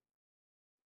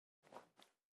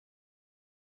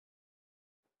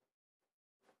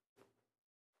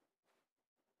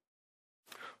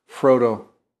 Frodo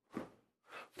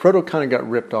kind of got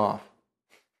ripped off.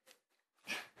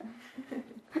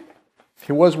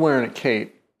 He was wearing a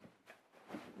cape,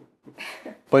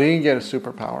 but he didn't get a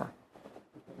superpower.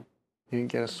 He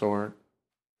didn't get a sword.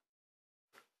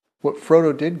 What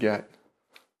Frodo did get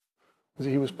was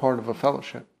he was part of a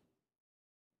fellowship.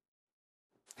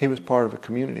 He was part of a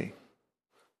community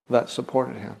that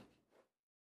supported him.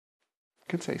 You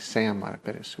could say Sam might have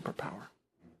been his superpower.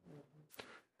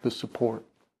 The support.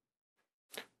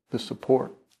 The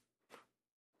support.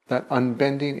 That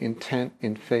unbending intent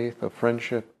in faith of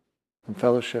friendship and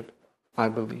fellowship. I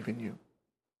believe in you.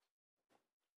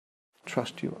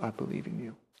 Trust you, I believe in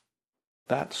you.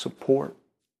 That support,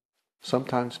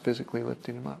 sometimes physically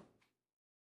lifting him up.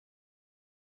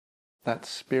 That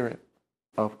spirit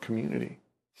of community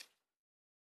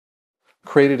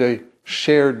created a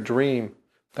shared dream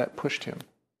that pushed him.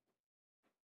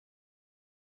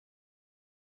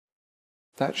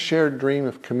 That shared dream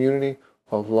of community,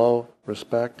 of love,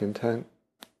 respect, intent,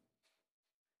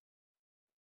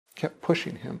 kept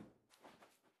pushing him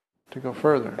to go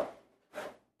further.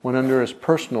 When under his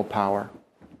personal power,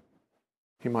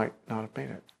 he might not have made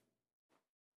it.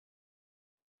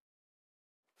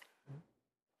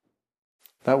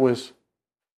 That was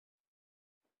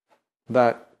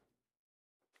that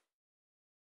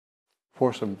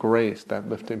force of grace that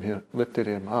lifted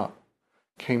him up,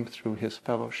 came through his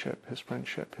fellowship, his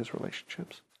friendship, his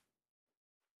relationships.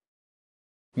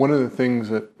 One of the things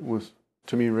that was,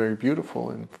 to me, very beautiful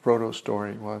in Frodo's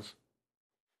story was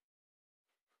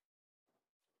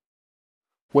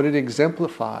what it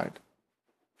exemplified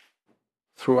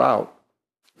throughout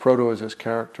Frodo as his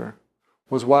character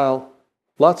was while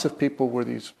lots of people were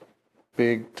these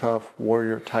big, tough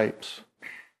warrior types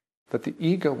that the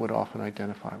ego would often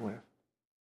identify with,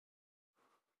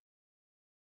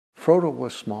 Frodo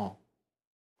was small.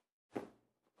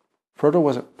 Frodo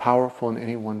wasn't powerful in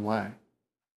any one way,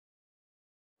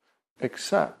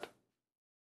 except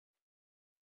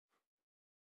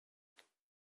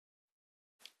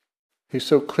he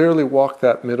so clearly walked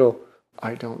that middle,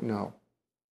 I don't know.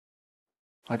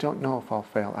 I don't know if I'll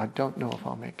fail. I don't know if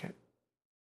I'll make it.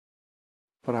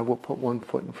 But I will put one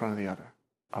foot in front of the other.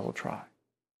 I will try.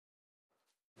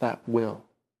 That will.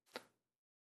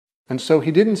 And so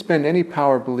he didn't spend any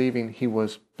power believing he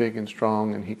was big and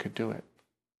strong and he could do it.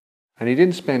 And he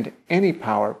didn't spend any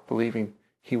power believing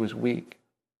he was weak.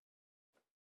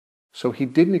 So he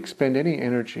didn't expend any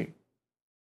energy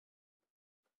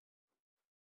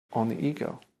on the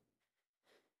ego.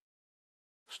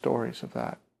 Stories of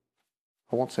that.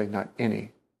 I won't say not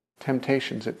any.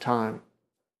 Temptations at time.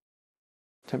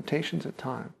 Temptations at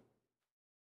time.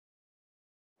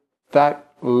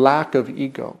 That lack of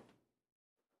ego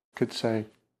could say,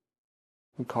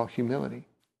 we call humility.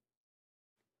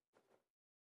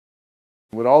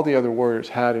 What all the other warriors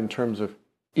had in terms of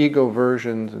ego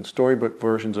versions and storybook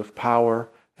versions of power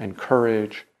and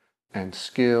courage and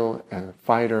skill and a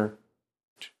fighter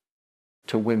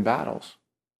to win battles.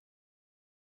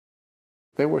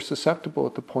 They were susceptible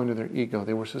at the point of their ego.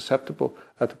 They were susceptible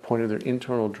at the point of their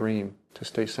internal dream to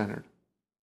stay centered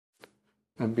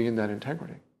and be in that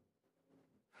integrity.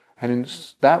 And in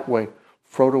that way,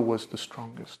 Frodo was the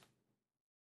strongest.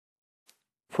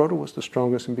 Frodo was the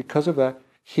strongest, and because of that,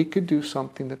 he could do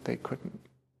something that they couldn't.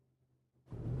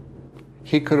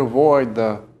 He could avoid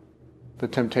the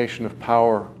temptation of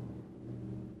power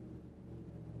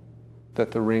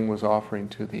that the ring was offering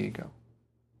to the ego.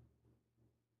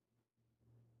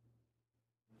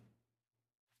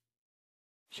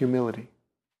 Humility.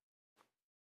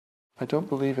 I don't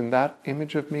believe in that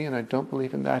image of me, and I don't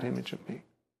believe in that image of me.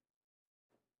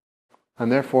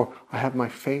 And therefore, I have my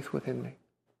faith within me.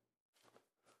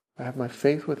 I have my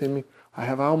faith within me. I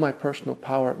have all my personal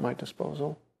power at my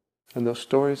disposal. And those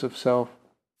stories of self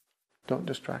don't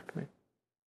distract me.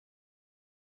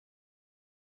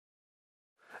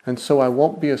 And so I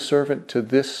won't be a servant to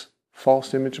this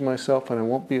false image of myself, and I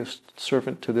won't be a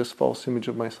servant to this false image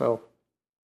of myself.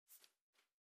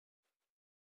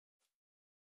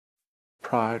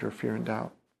 pride or fear and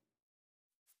doubt.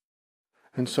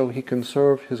 And so he can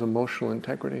serve his emotional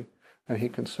integrity, and he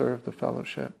can serve the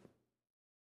fellowship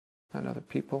and other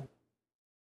people,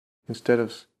 instead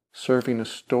of serving a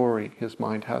story his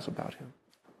mind has about him.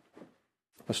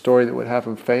 A story that would have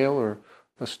him fail, or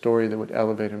a story that would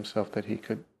elevate himself, that he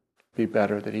could be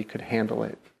better, that he could handle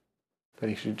it, that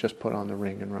he should just put on the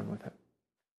ring and run with it.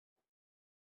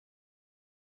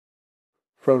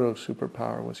 Frodo's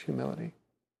superpower was humility,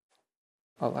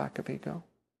 a lack of ego.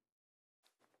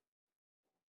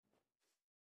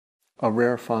 A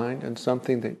rare find, and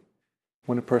something that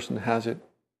when a person has it,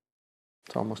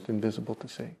 it's almost invisible to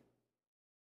see.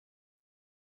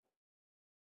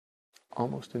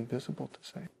 Almost invisible to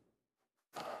see.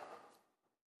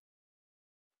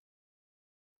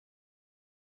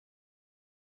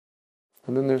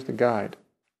 And then there's the guide.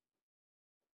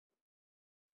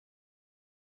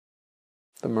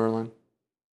 The Merlin,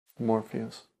 the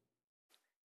Morpheus,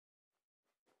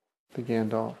 the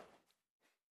Gandalf.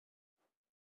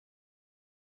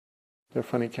 They're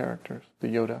funny characters. The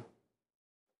Yoda.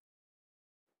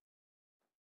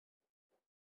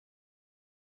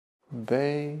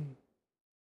 They're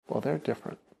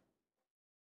different.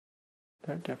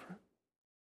 They're different.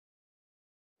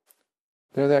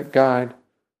 They're that guide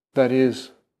that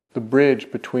is the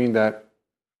bridge between that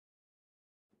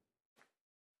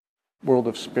world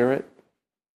of spirit,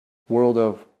 world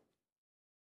of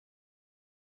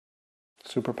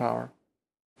superpower,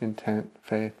 intent,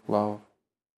 faith, love,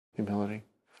 humility.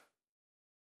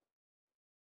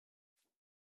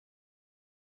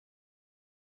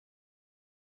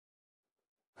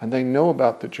 And they know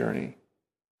about the journey,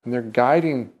 and they're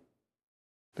guiding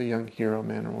the young hero,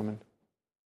 man or woman.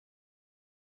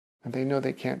 And they know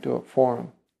they can't do it for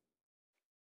him.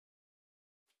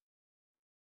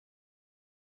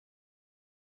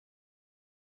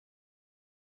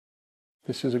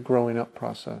 This is a growing up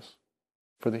process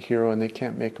for the hero, and they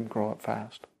can't make him grow up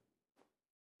fast.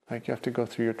 Like, you have to go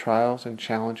through your trials and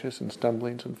challenges and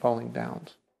stumblings and falling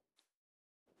downs.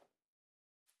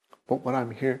 But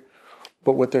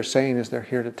what they're saying is they're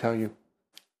here to tell you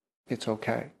it's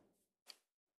okay.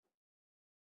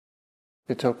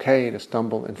 It's okay to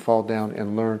stumble and fall down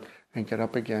and learn and get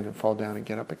up again and fall down and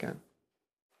get up again.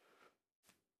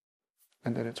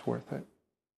 And that it's worth it.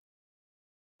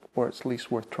 Or it's at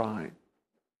least worth trying.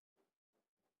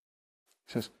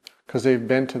 He says, because they've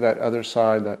been to that other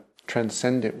side, that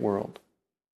transcendent world,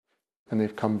 and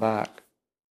they've come back.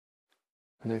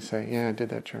 And they say, yeah, I did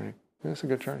that journey. Yeah, it's a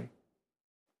good journey.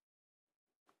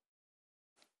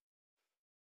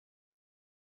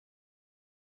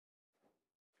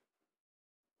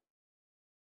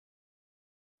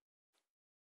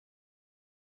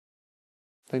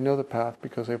 They know the path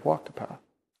because they've walked the path.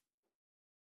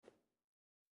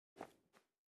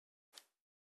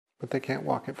 But they can't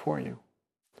walk it for you.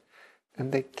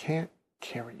 And they can't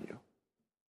carry you.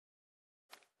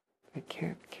 They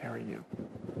can't carry you.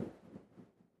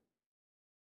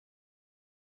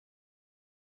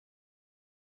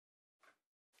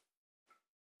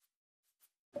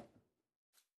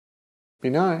 Be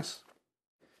nice.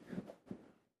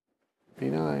 Be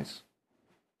nice.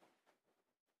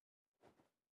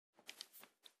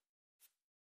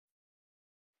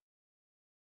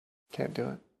 Can't do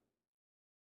it.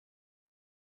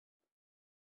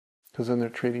 Because then they're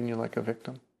treating you like a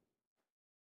victim.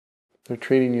 They're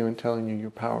treating you and telling you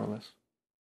you're powerless.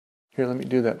 Here, let me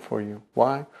do that for you.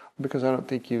 Why? Because I don't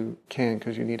think you can,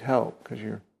 because you need help.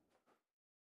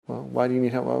 Well, why do you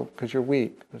need help? Well, because you're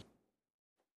weak.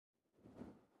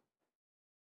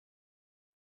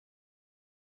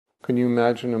 Can you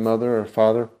imagine a mother or a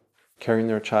father carrying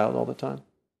their child all the time?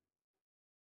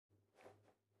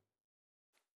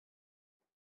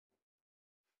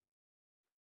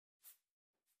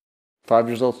 "5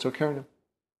 years old, still carrying him.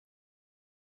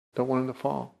 Don't want him to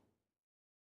fall.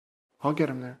 I'll get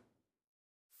him there."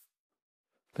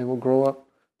 They will grow up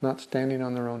not standing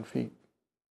on their own feet.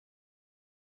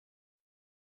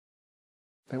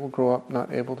 They will grow up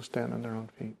not able to stand on their own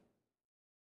feet.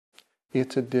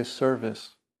 It's a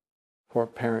disservice for a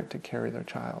parent to carry their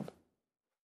child.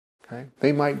 Okay?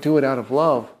 They might do it out of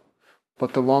love,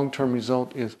 but the long-term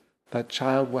result is that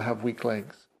child will have weak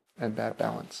legs and bad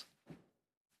balance.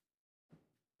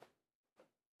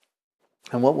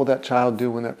 And what will that child do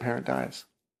when that parent dies?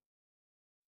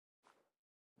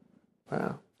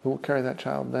 Well, who will carry that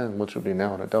child then, which will be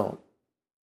now an adult?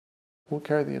 Who will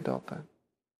carry the adult then?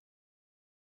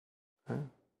 Okay?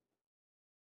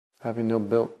 Having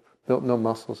built no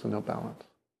muscles and no balance.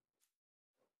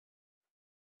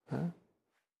 Okay?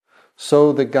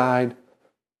 So the guide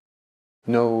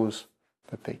knows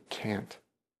that they can't.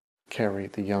 carry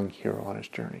the young hero on his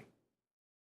journey.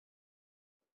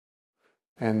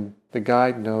 And the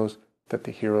guide knows that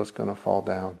the hero's going to fall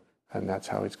down, and that's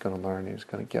how he's going to learn. He's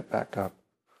going to get back up,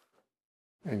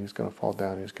 and he's going to fall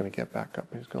down, and he's going to get back up,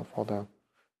 and he's going to fall down.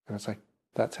 And it's like,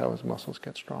 that's how his muscles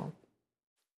get strong.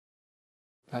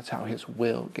 That's how his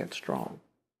will gets strong.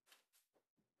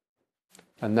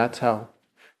 And that's how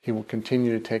he will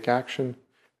continue to take action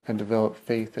and develop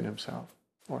faith in himself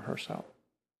or herself.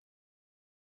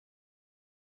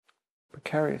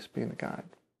 Precarious being the guide.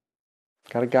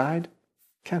 Got a guide?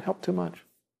 Can't help too much.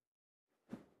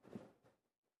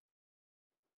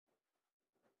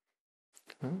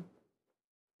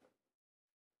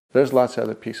 There's lots of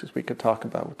other pieces we could talk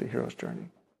about with the hero's journey.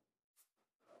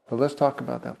 But let's talk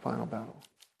about that final battle.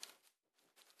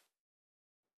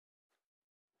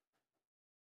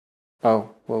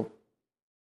 Oh, well,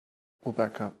 we'll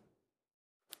back up.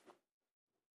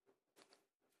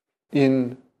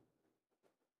 In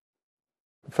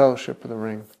the Fellowship of the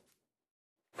Ring,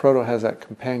 Frodo has that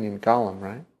companion, Gollum,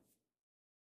 right?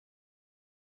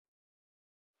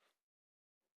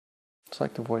 It's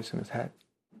like the voice in his head.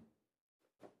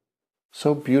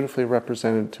 So beautifully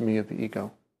represented to me of the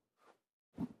ego.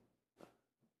 I'm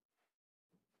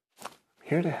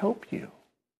here to help you.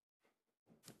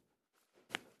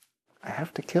 I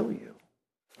have to kill you.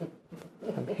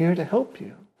 I'm here to help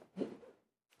you. I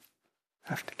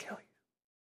have to kill you.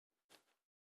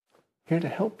 Here to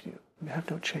help you. You have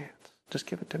no chance. Just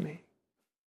give it to me.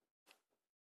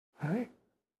 Right?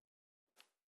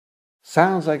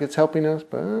 Sounds like it's helping us,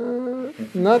 but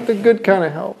not the good kind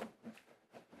of help.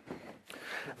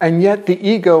 And yet the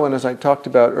ego, and as I talked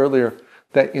about earlier,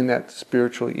 that in that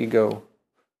spiritual ego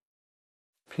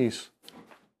piece,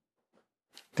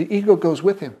 the ego goes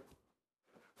with him.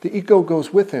 The ego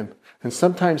goes with him, and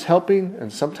sometimes helping,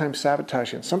 and sometimes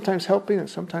sabotaging. Sometimes helping, and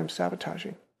sometimes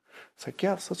sabotaging. It's like,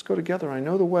 yes, let's go together. I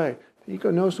know the way. The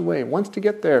ego knows the way. It wants to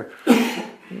get there.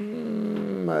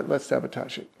 Let's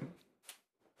sabotage it.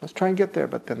 Let's try and get there,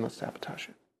 but then let's sabotage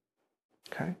it.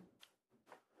 Okay?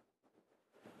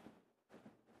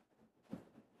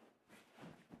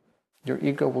 Your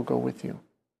ego will go with you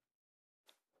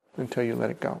until you let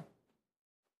it go.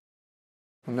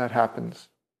 When that happens,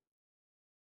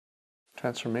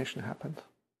 transformation happens.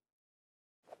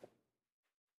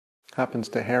 Happens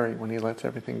to Harry when he lets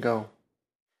everything go.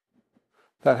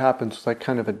 That happens like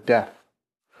kind of a death.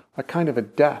 A kind of a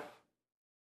death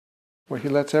where he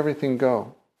lets everything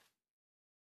go.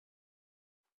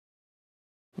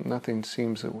 Nothing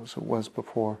seems as it was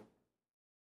before.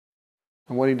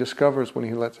 And what he discovers when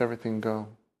he lets everything go,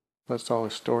 lets all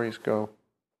his stories go,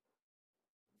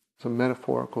 is a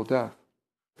metaphorical death.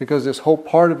 Because this whole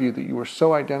part of you that you were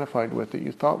so identified with, that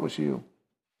you thought was you,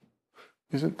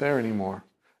 isn't there anymore.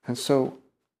 And so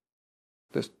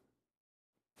this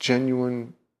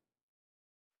genuine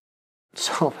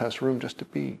self has room just to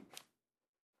be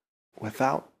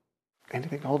without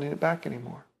anything holding it back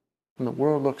anymore. And the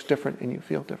world looks different and you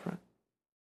feel different.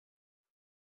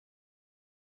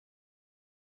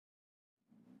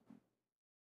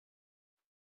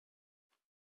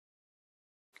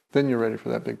 Then you're ready for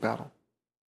that big battle.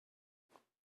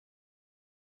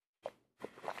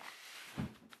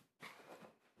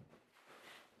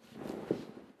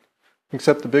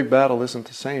 Except the big battle isn't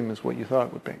the same as what you thought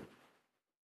it would be.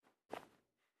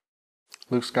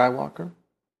 Luke Skywalker?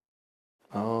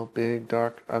 Oh, big,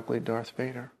 dark, ugly Darth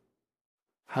Vader.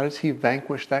 How does he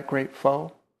vanquish that great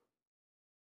foe?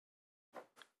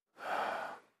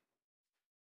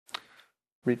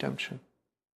 Redemption.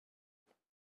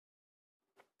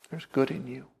 There's good in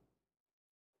you.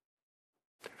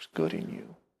 There's good in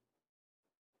you.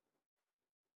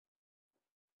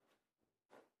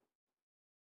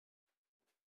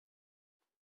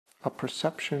 A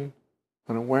perception,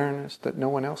 an awareness that no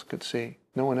one else could see,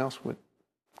 no one else would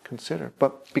consider.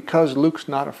 But because Luke's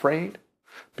not afraid,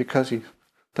 because he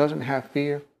doesn't have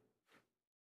fear,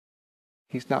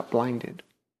 he's not blinded.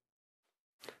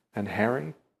 And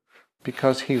Harry,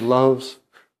 because he loves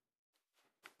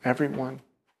everyone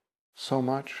so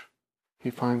much, he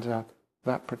finds out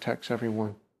that protects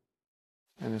everyone.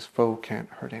 And his foe can't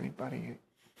hurt anybody,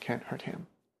 can't hurt him.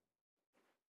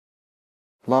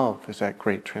 Love is that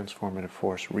great transformative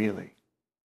force, really.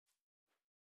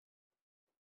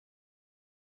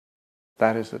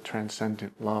 That is the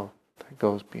transcendent love that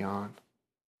goes beyond.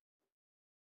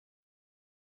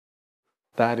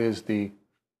 That is the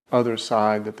other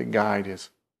side that the guide is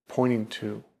pointing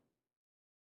to,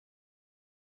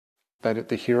 that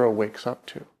the hero wakes up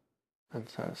to and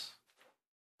says,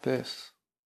 this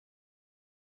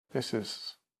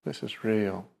is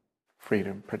real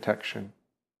freedom, protection.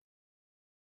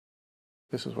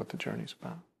 This is what the journey's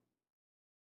about.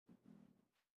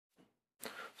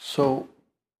 So,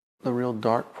 the real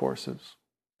dark forces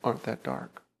aren't that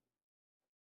dark.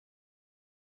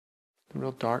 The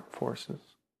real dark forces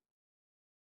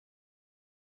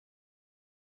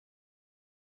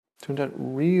turned out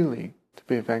really to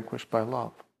be vanquished by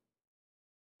love.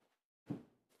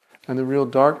 And the real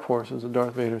dark forces, the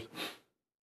Darth Vaders,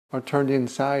 are turned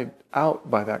inside out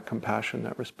by that compassion,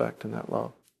 that respect, and that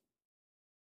love.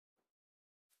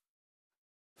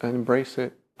 And embrace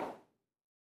it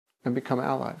and become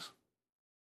allies.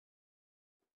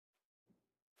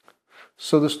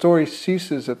 So the story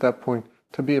ceases at that point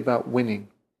to be about winning,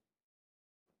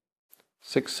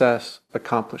 success,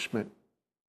 accomplishment.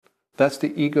 That's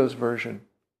the ego's version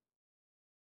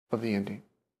of the ending.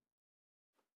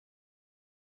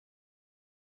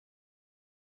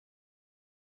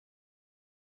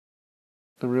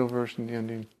 The real version of the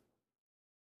ending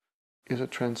is a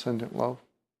transcendent love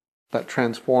that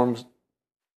transforms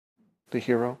the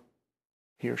hero,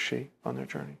 he or she, on their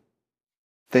journey.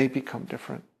 They become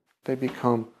different. They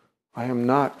become, I am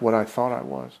not what I thought I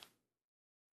was.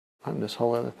 I'm this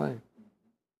whole other thing.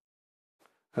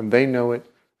 And they know it,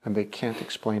 and they can't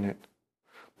explain it.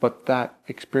 But that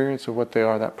experience of what they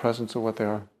are, that presence of what they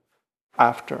are,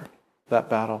 after that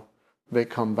battle, they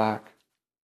come back.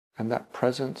 And that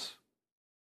presence,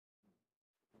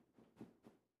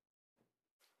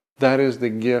 that is the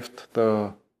gift,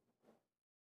 the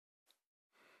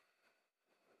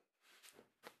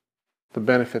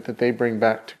benefit that they bring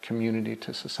back to community,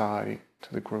 to society,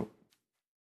 to the group.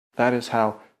 That is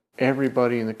how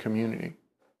everybody in the community,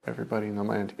 everybody in the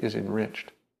land is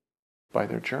enriched by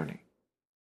their journey.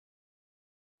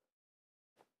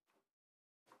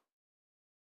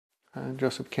 And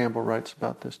Joseph Campbell writes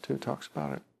about this too, talks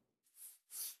about it.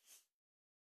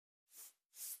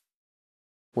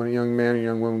 When a young man or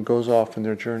young woman goes off in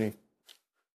their journey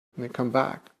and they come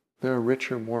back, they're a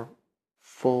richer, more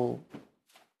full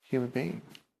human being.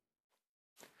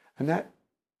 And that,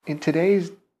 in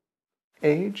today's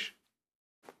age,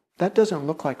 that doesn't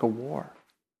look like a war.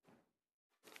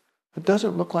 It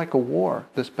doesn't look like a war,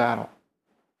 this battle.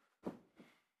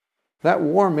 That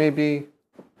war may be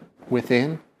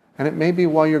within, and it may be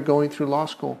while you're going through law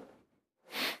school.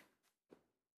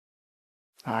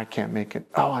 Oh, I can't make it.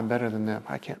 Oh, I'm better than them.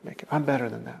 I can't make it. I'm better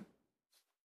than them.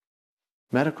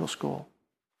 Medical school.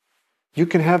 You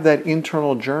can have that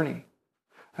internal journey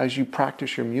as you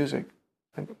practice your music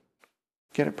and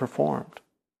get it performed.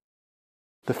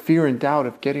 The fear and doubt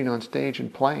of getting on stage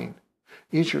and playing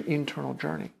is your internal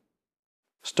journey.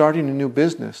 Starting a new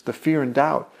business, the fear and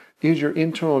doubt is your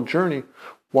internal journey,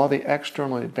 while the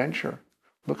external adventure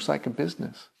looks like a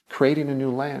business. Creating a new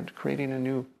land, creating a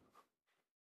new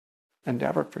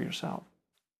endeavor for yourself.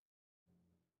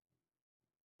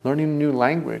 Learning a new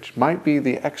language might be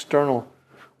the external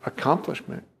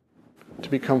accomplishment to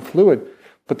become fluid,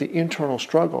 but the internal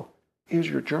struggle is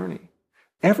your journey.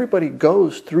 Everybody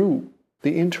goes through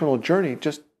the internal journey,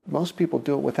 just most people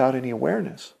do it without any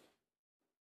awareness.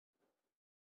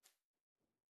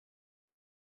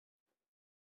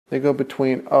 They go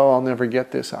between, oh, I'll never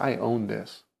get this, I own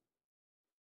this.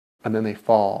 And then they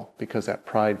fall because that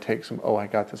pride takes them, oh, I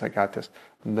got this.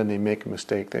 And then they make a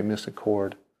mistake, they miss a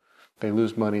chord. They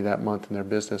lose money that month in their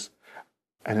business.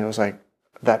 And it was like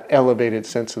that elevated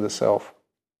sense of the self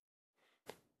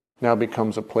now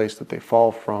becomes a place that they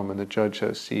fall from, and the judge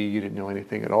says, see, you didn't know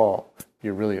anything at all.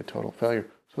 You're really a total failure.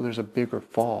 So there's a bigger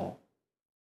fall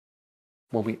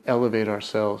when we elevate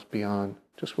ourselves beyond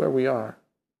just where we are.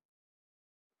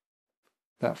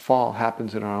 That fall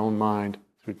happens in our own mind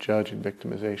through judge and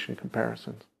victimization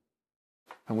comparisons.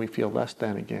 And we feel less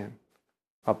than again,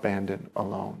 abandoned,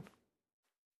 alone.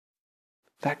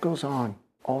 That goes on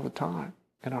all the time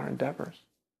in our endeavors.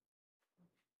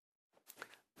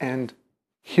 And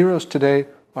heroes today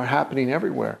are happening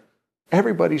everywhere.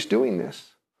 Everybody's doing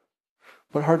this.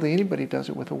 But hardly anybody does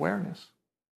it with awareness.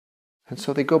 And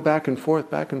so they go back and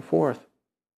forth,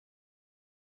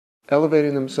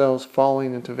 elevating themselves,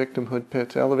 falling into victimhood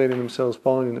pits, elevating themselves,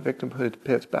 falling into victimhood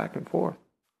pits, back and forth.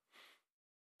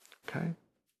 Okay?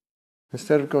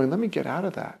 Instead of going, let me get out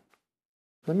of that.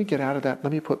 Let me get out of that.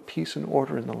 Let me put peace and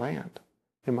order in the land,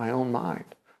 in my own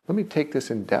mind. Let me take this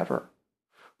endeavor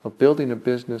of building a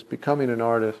business, becoming an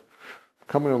artist,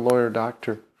 becoming a lawyer,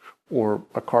 doctor, or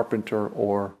a carpenter,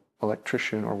 or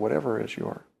electrician, or whatever is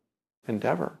your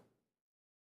endeavor.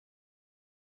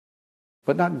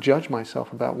 But not judge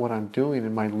myself about what I'm doing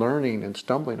and my learning and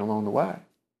stumbling along the way.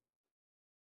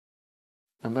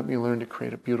 And let me learn to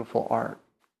create a beautiful art,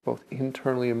 both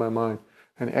internally in my mind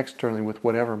and externally with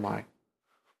whatever my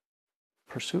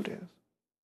pursuit is.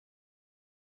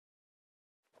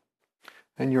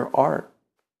 and your art,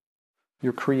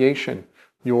 your creation,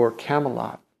 your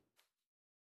Camelot.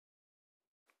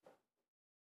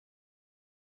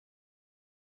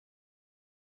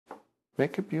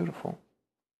 Make it beautiful.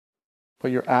 But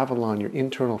your Avalon, your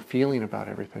internal feeling about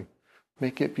everything,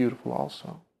 make it beautiful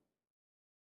also.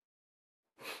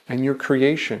 And your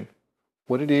creation,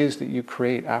 what it is that you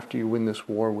create after you win this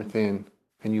war within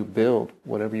and you build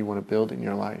whatever you want to build in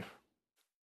your life.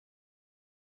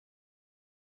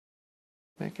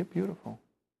 Make it beautiful.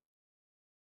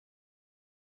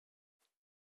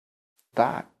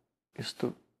 That is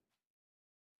the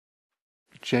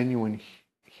genuine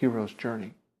hero's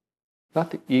journey.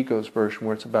 Not the ego's version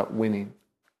where it's about winning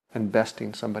and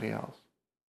besting somebody else.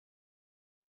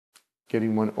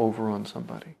 Getting one over on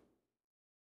somebody.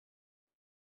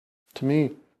 To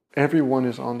me, everyone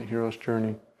is on the hero's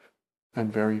journey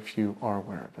and very few are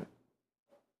aware of it.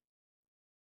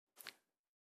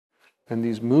 And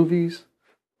these movies,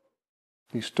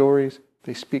 these stories,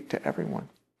 they speak to everyone.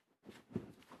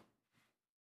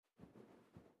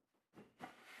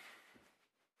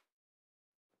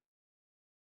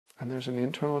 And there's an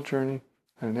internal journey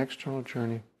and an external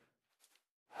journey.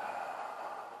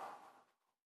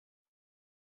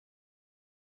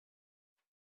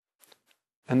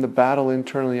 And the battle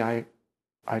internally I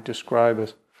describe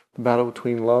as the battle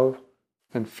between love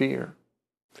and fear,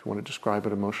 if you want to describe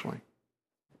it emotionally.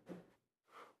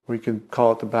 Or you can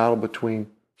call it the battle between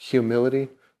humility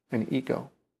and ego.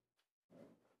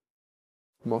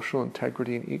 Emotional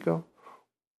integrity and ego.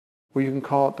 Or you can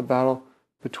call it the battle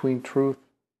between truth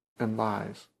and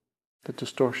lies, the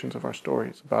distortions of our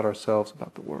stories about ourselves,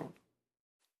 about the world.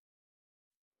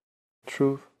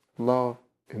 Truth, love,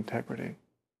 integrity.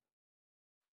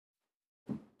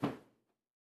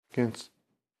 Against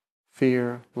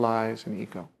fear, lies, and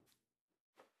ego.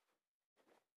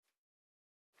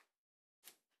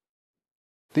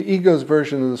 The ego's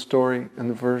version of the story and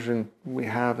the version we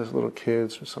have as little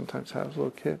kids, or sometimes have as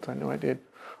little kids, I know I did.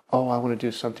 Oh, I want to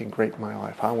do something great in my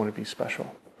life. I want to be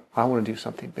special. I want to do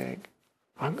something big.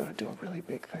 I'm going to do a really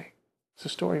big thing. It's a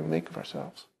story we make of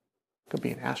ourselves. Could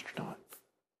be an astronaut.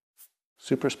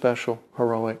 Super special,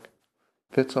 heroic,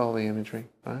 fits all the imagery,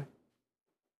 right?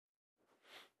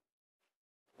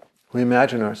 We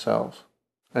imagine ourselves,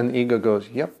 and the ego goes,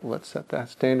 yep, let's set that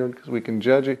standard because we can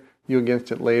judge you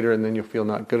against it later, and then you'll feel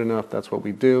not good enough. That's what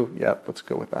we do. Yep, let's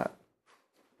go with that.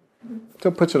 So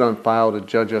it puts it on file to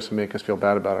judge us and make us feel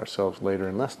bad about ourselves later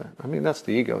and less than. I mean, that's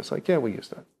the ego. It's like, yeah, we use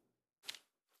that.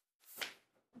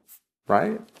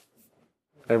 Right?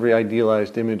 Every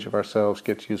idealized image of ourselves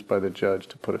gets used by the judge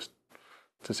to put us,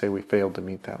 to say we failed to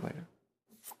meet that later.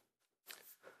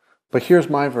 But here's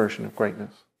my version of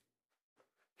greatness.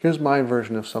 Here's my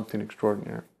version of something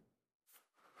extraordinary.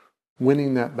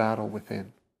 Winning that battle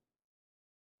within.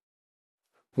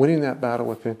 Winning that battle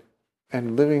within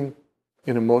and living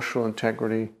in emotional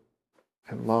integrity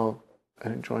and love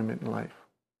and enjoyment in life.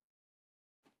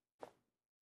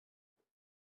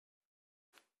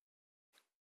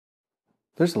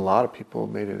 There's a lot of people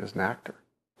who made it as an actor,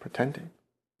 pretending.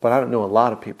 But I don't know a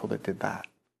lot of people that did that.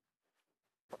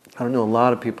 I don't know a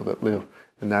lot of people that live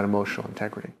in that emotional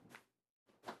integrity.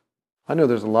 I know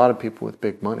there's a lot of people with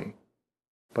big money,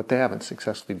 but they haven't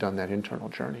successfully done that internal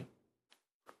journey.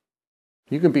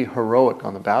 You can be heroic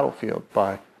on the battlefield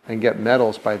and get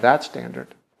medals by that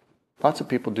standard. Lots of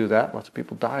people do that. Lots of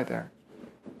people die there.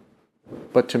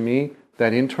 But to me,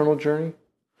 that internal journey,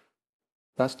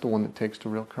 that's the one that takes the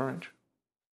real courage.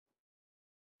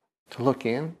 To look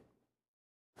in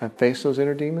and face those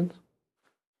inner demons,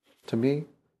 to me,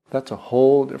 that's a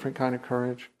whole different kind of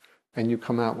courage, and you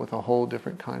come out with a whole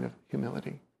different kind of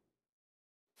humility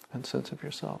and sense of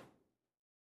yourself.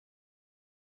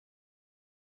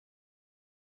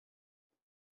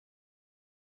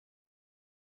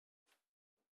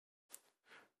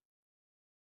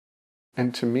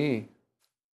 And to me,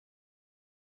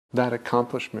 that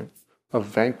accomplishment of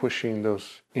vanquishing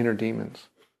those inner demons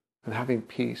and having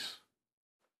peace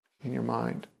in your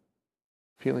mind,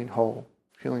 feeling whole,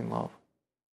 feeling love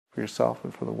for yourself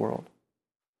and for the world.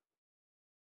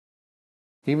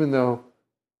 Even though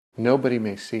nobody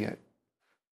may see it,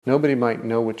 nobody might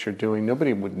know what you're doing,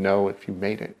 nobody would know if you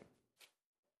made it.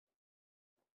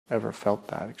 Ever felt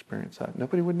that, experienced that?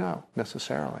 Nobody would know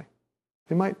necessarily.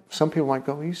 Some people might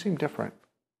go, you seem different.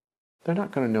 They're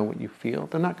not going to know what you feel.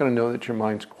 They're not going to know that your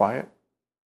mind's quiet.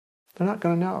 They're not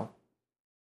going to know.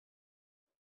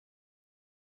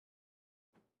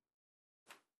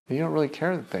 And you don't really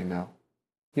care that they know.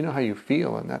 You know how you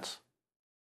feel, and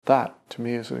that, to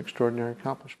me, is an extraordinary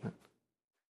accomplishment.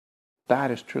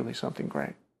 That is truly something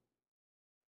great.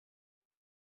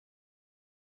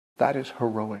 That is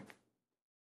heroic.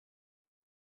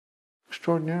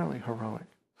 Extraordinarily heroic.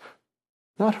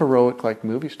 Not heroic like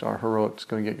movie star heroic that's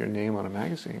going to get your name on a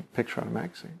magazine, picture on a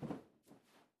magazine.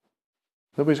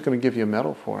 Nobody's going to give you a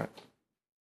medal for it.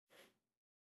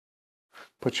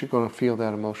 But you're going to feel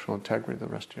that emotional integrity the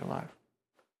rest of your life.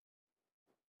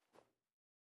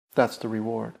 That's the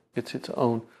reward. It's its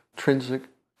own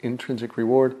intrinsic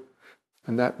reward,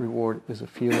 and that reward is a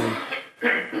feeling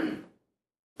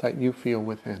that you feel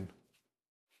within.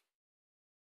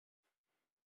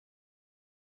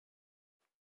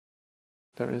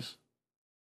 There is.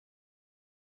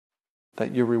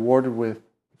 That you're rewarded with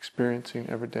experiencing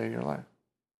every day of your life.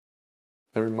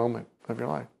 Every moment of your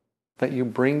life. That you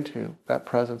bring to that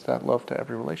presence, that love to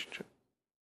every relationship.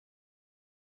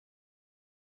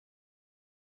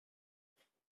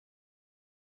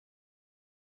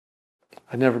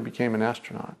 I never became an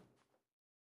astronaut.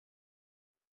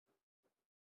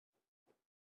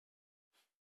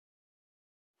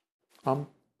 I'm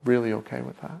really okay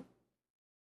with that.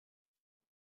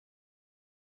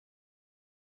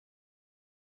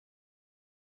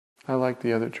 I like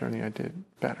the other journey I did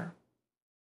better.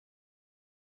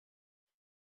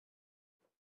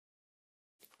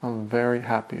 I'm very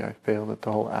happy I failed at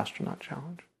the whole astronaut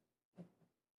challenge.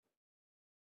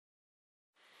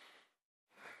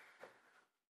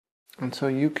 And so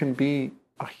you can be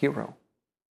a hero.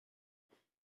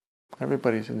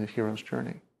 Everybody's in the hero's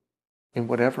journey, in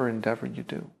whatever endeavor you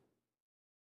do.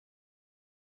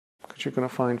 Because you're going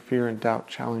to find fear and doubt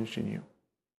challenged in you.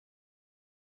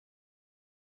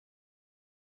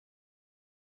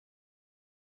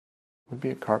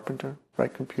 Be a carpenter,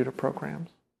 write computer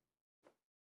programs.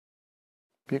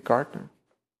 Be a gardener.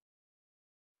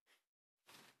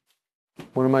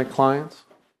 One of my clients,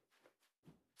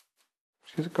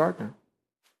 she's a gardener.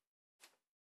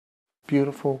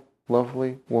 Beautiful,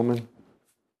 lovely woman.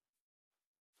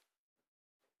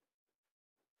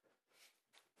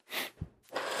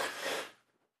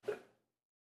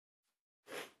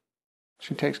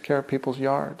 She takes care of people's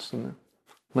yards and the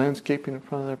landscaping in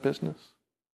front of their business.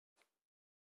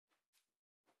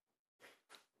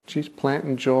 She's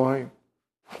planting joy,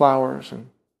 flowers, and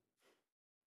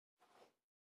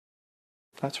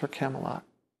that's her Camelot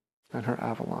and her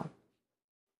Avalon.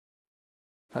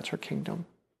 That's her kingdom,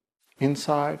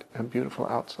 inside and beautiful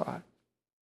outside.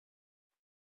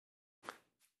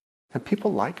 And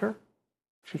people like her.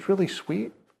 She's really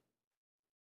sweet.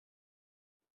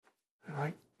 They're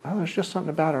like, oh, there's just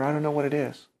something about her. I don't know what it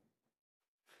is.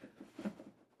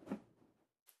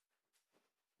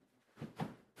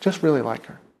 Just really like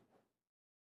her.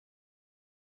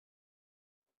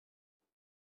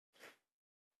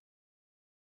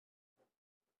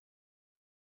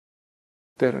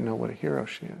 They don't know what a hero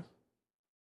she is.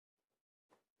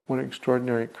 What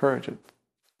extraordinary courage it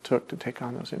took to take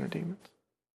on those inner demons.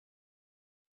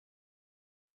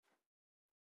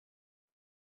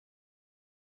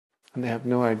 And they have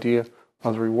no idea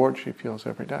of the reward she feels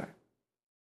every day.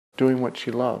 Doing what she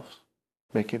loves,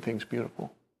 making things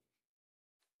beautiful.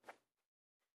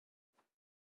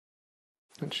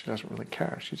 And she doesn't really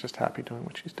care. She's just happy doing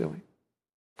what she's doing.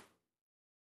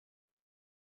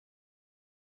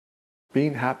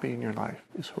 Being happy in your life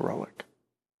is heroic.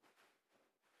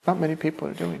 Not many people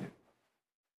are doing it.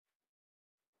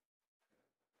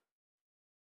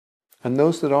 And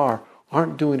those that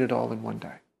aren't doing it all in one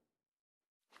day.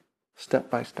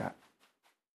 Step by step.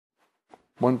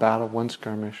 One battle, one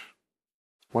skirmish,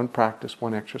 one practice,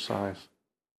 one exercise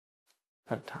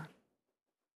at a time.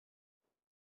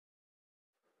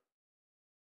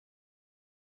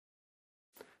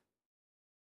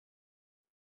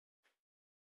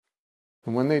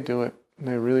 And when they do it,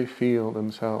 they really feel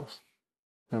themselves,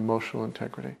 their emotional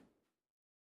integrity.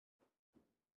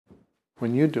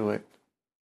 When you do it,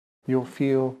 you'll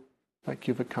feel like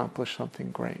you've accomplished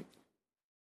something great.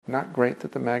 Not great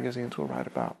that the magazines will write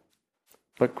about,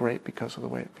 but great because of the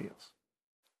way it feels.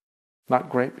 Not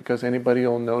great because anybody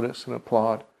will notice and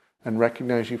applaud and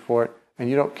recognize you for it, and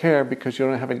you don't care because you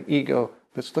don't have an ego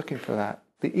that's looking for that.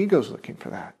 The ego's looking for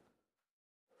that.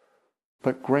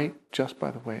 But great just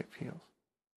by the way it feels.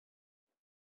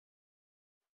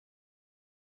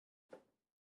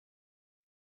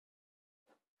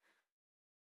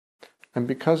 And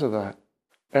because of that,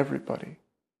 everybody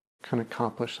can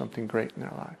accomplish something great in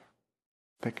their life.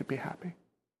 They could be happy.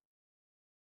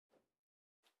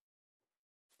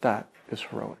 That is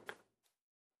heroic.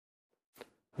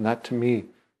 And that, to me,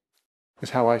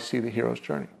 is how I see the hero's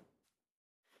journey.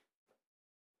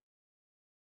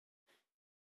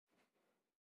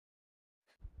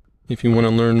 If you want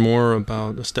to learn more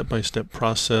about a step-by-step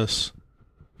process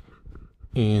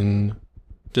in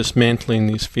dismantling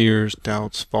these fears,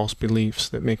 doubts, false beliefs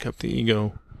that make up the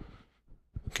ego,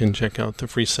 you can check out the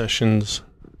free sessions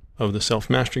of the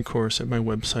Self-Mastery course at my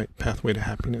website,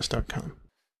 pathwaytohappiness.com.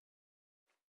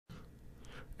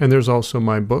 And there's also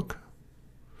my book,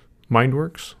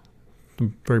 MindWorks,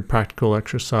 very practical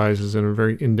exercises and a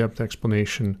very in-depth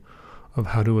explanation of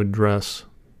how to address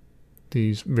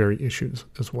these very issues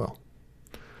as well.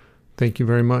 Thank you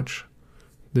very much.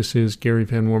 This is Gary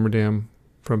Van Warmerdam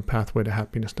from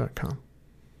pathwaytohappiness.com.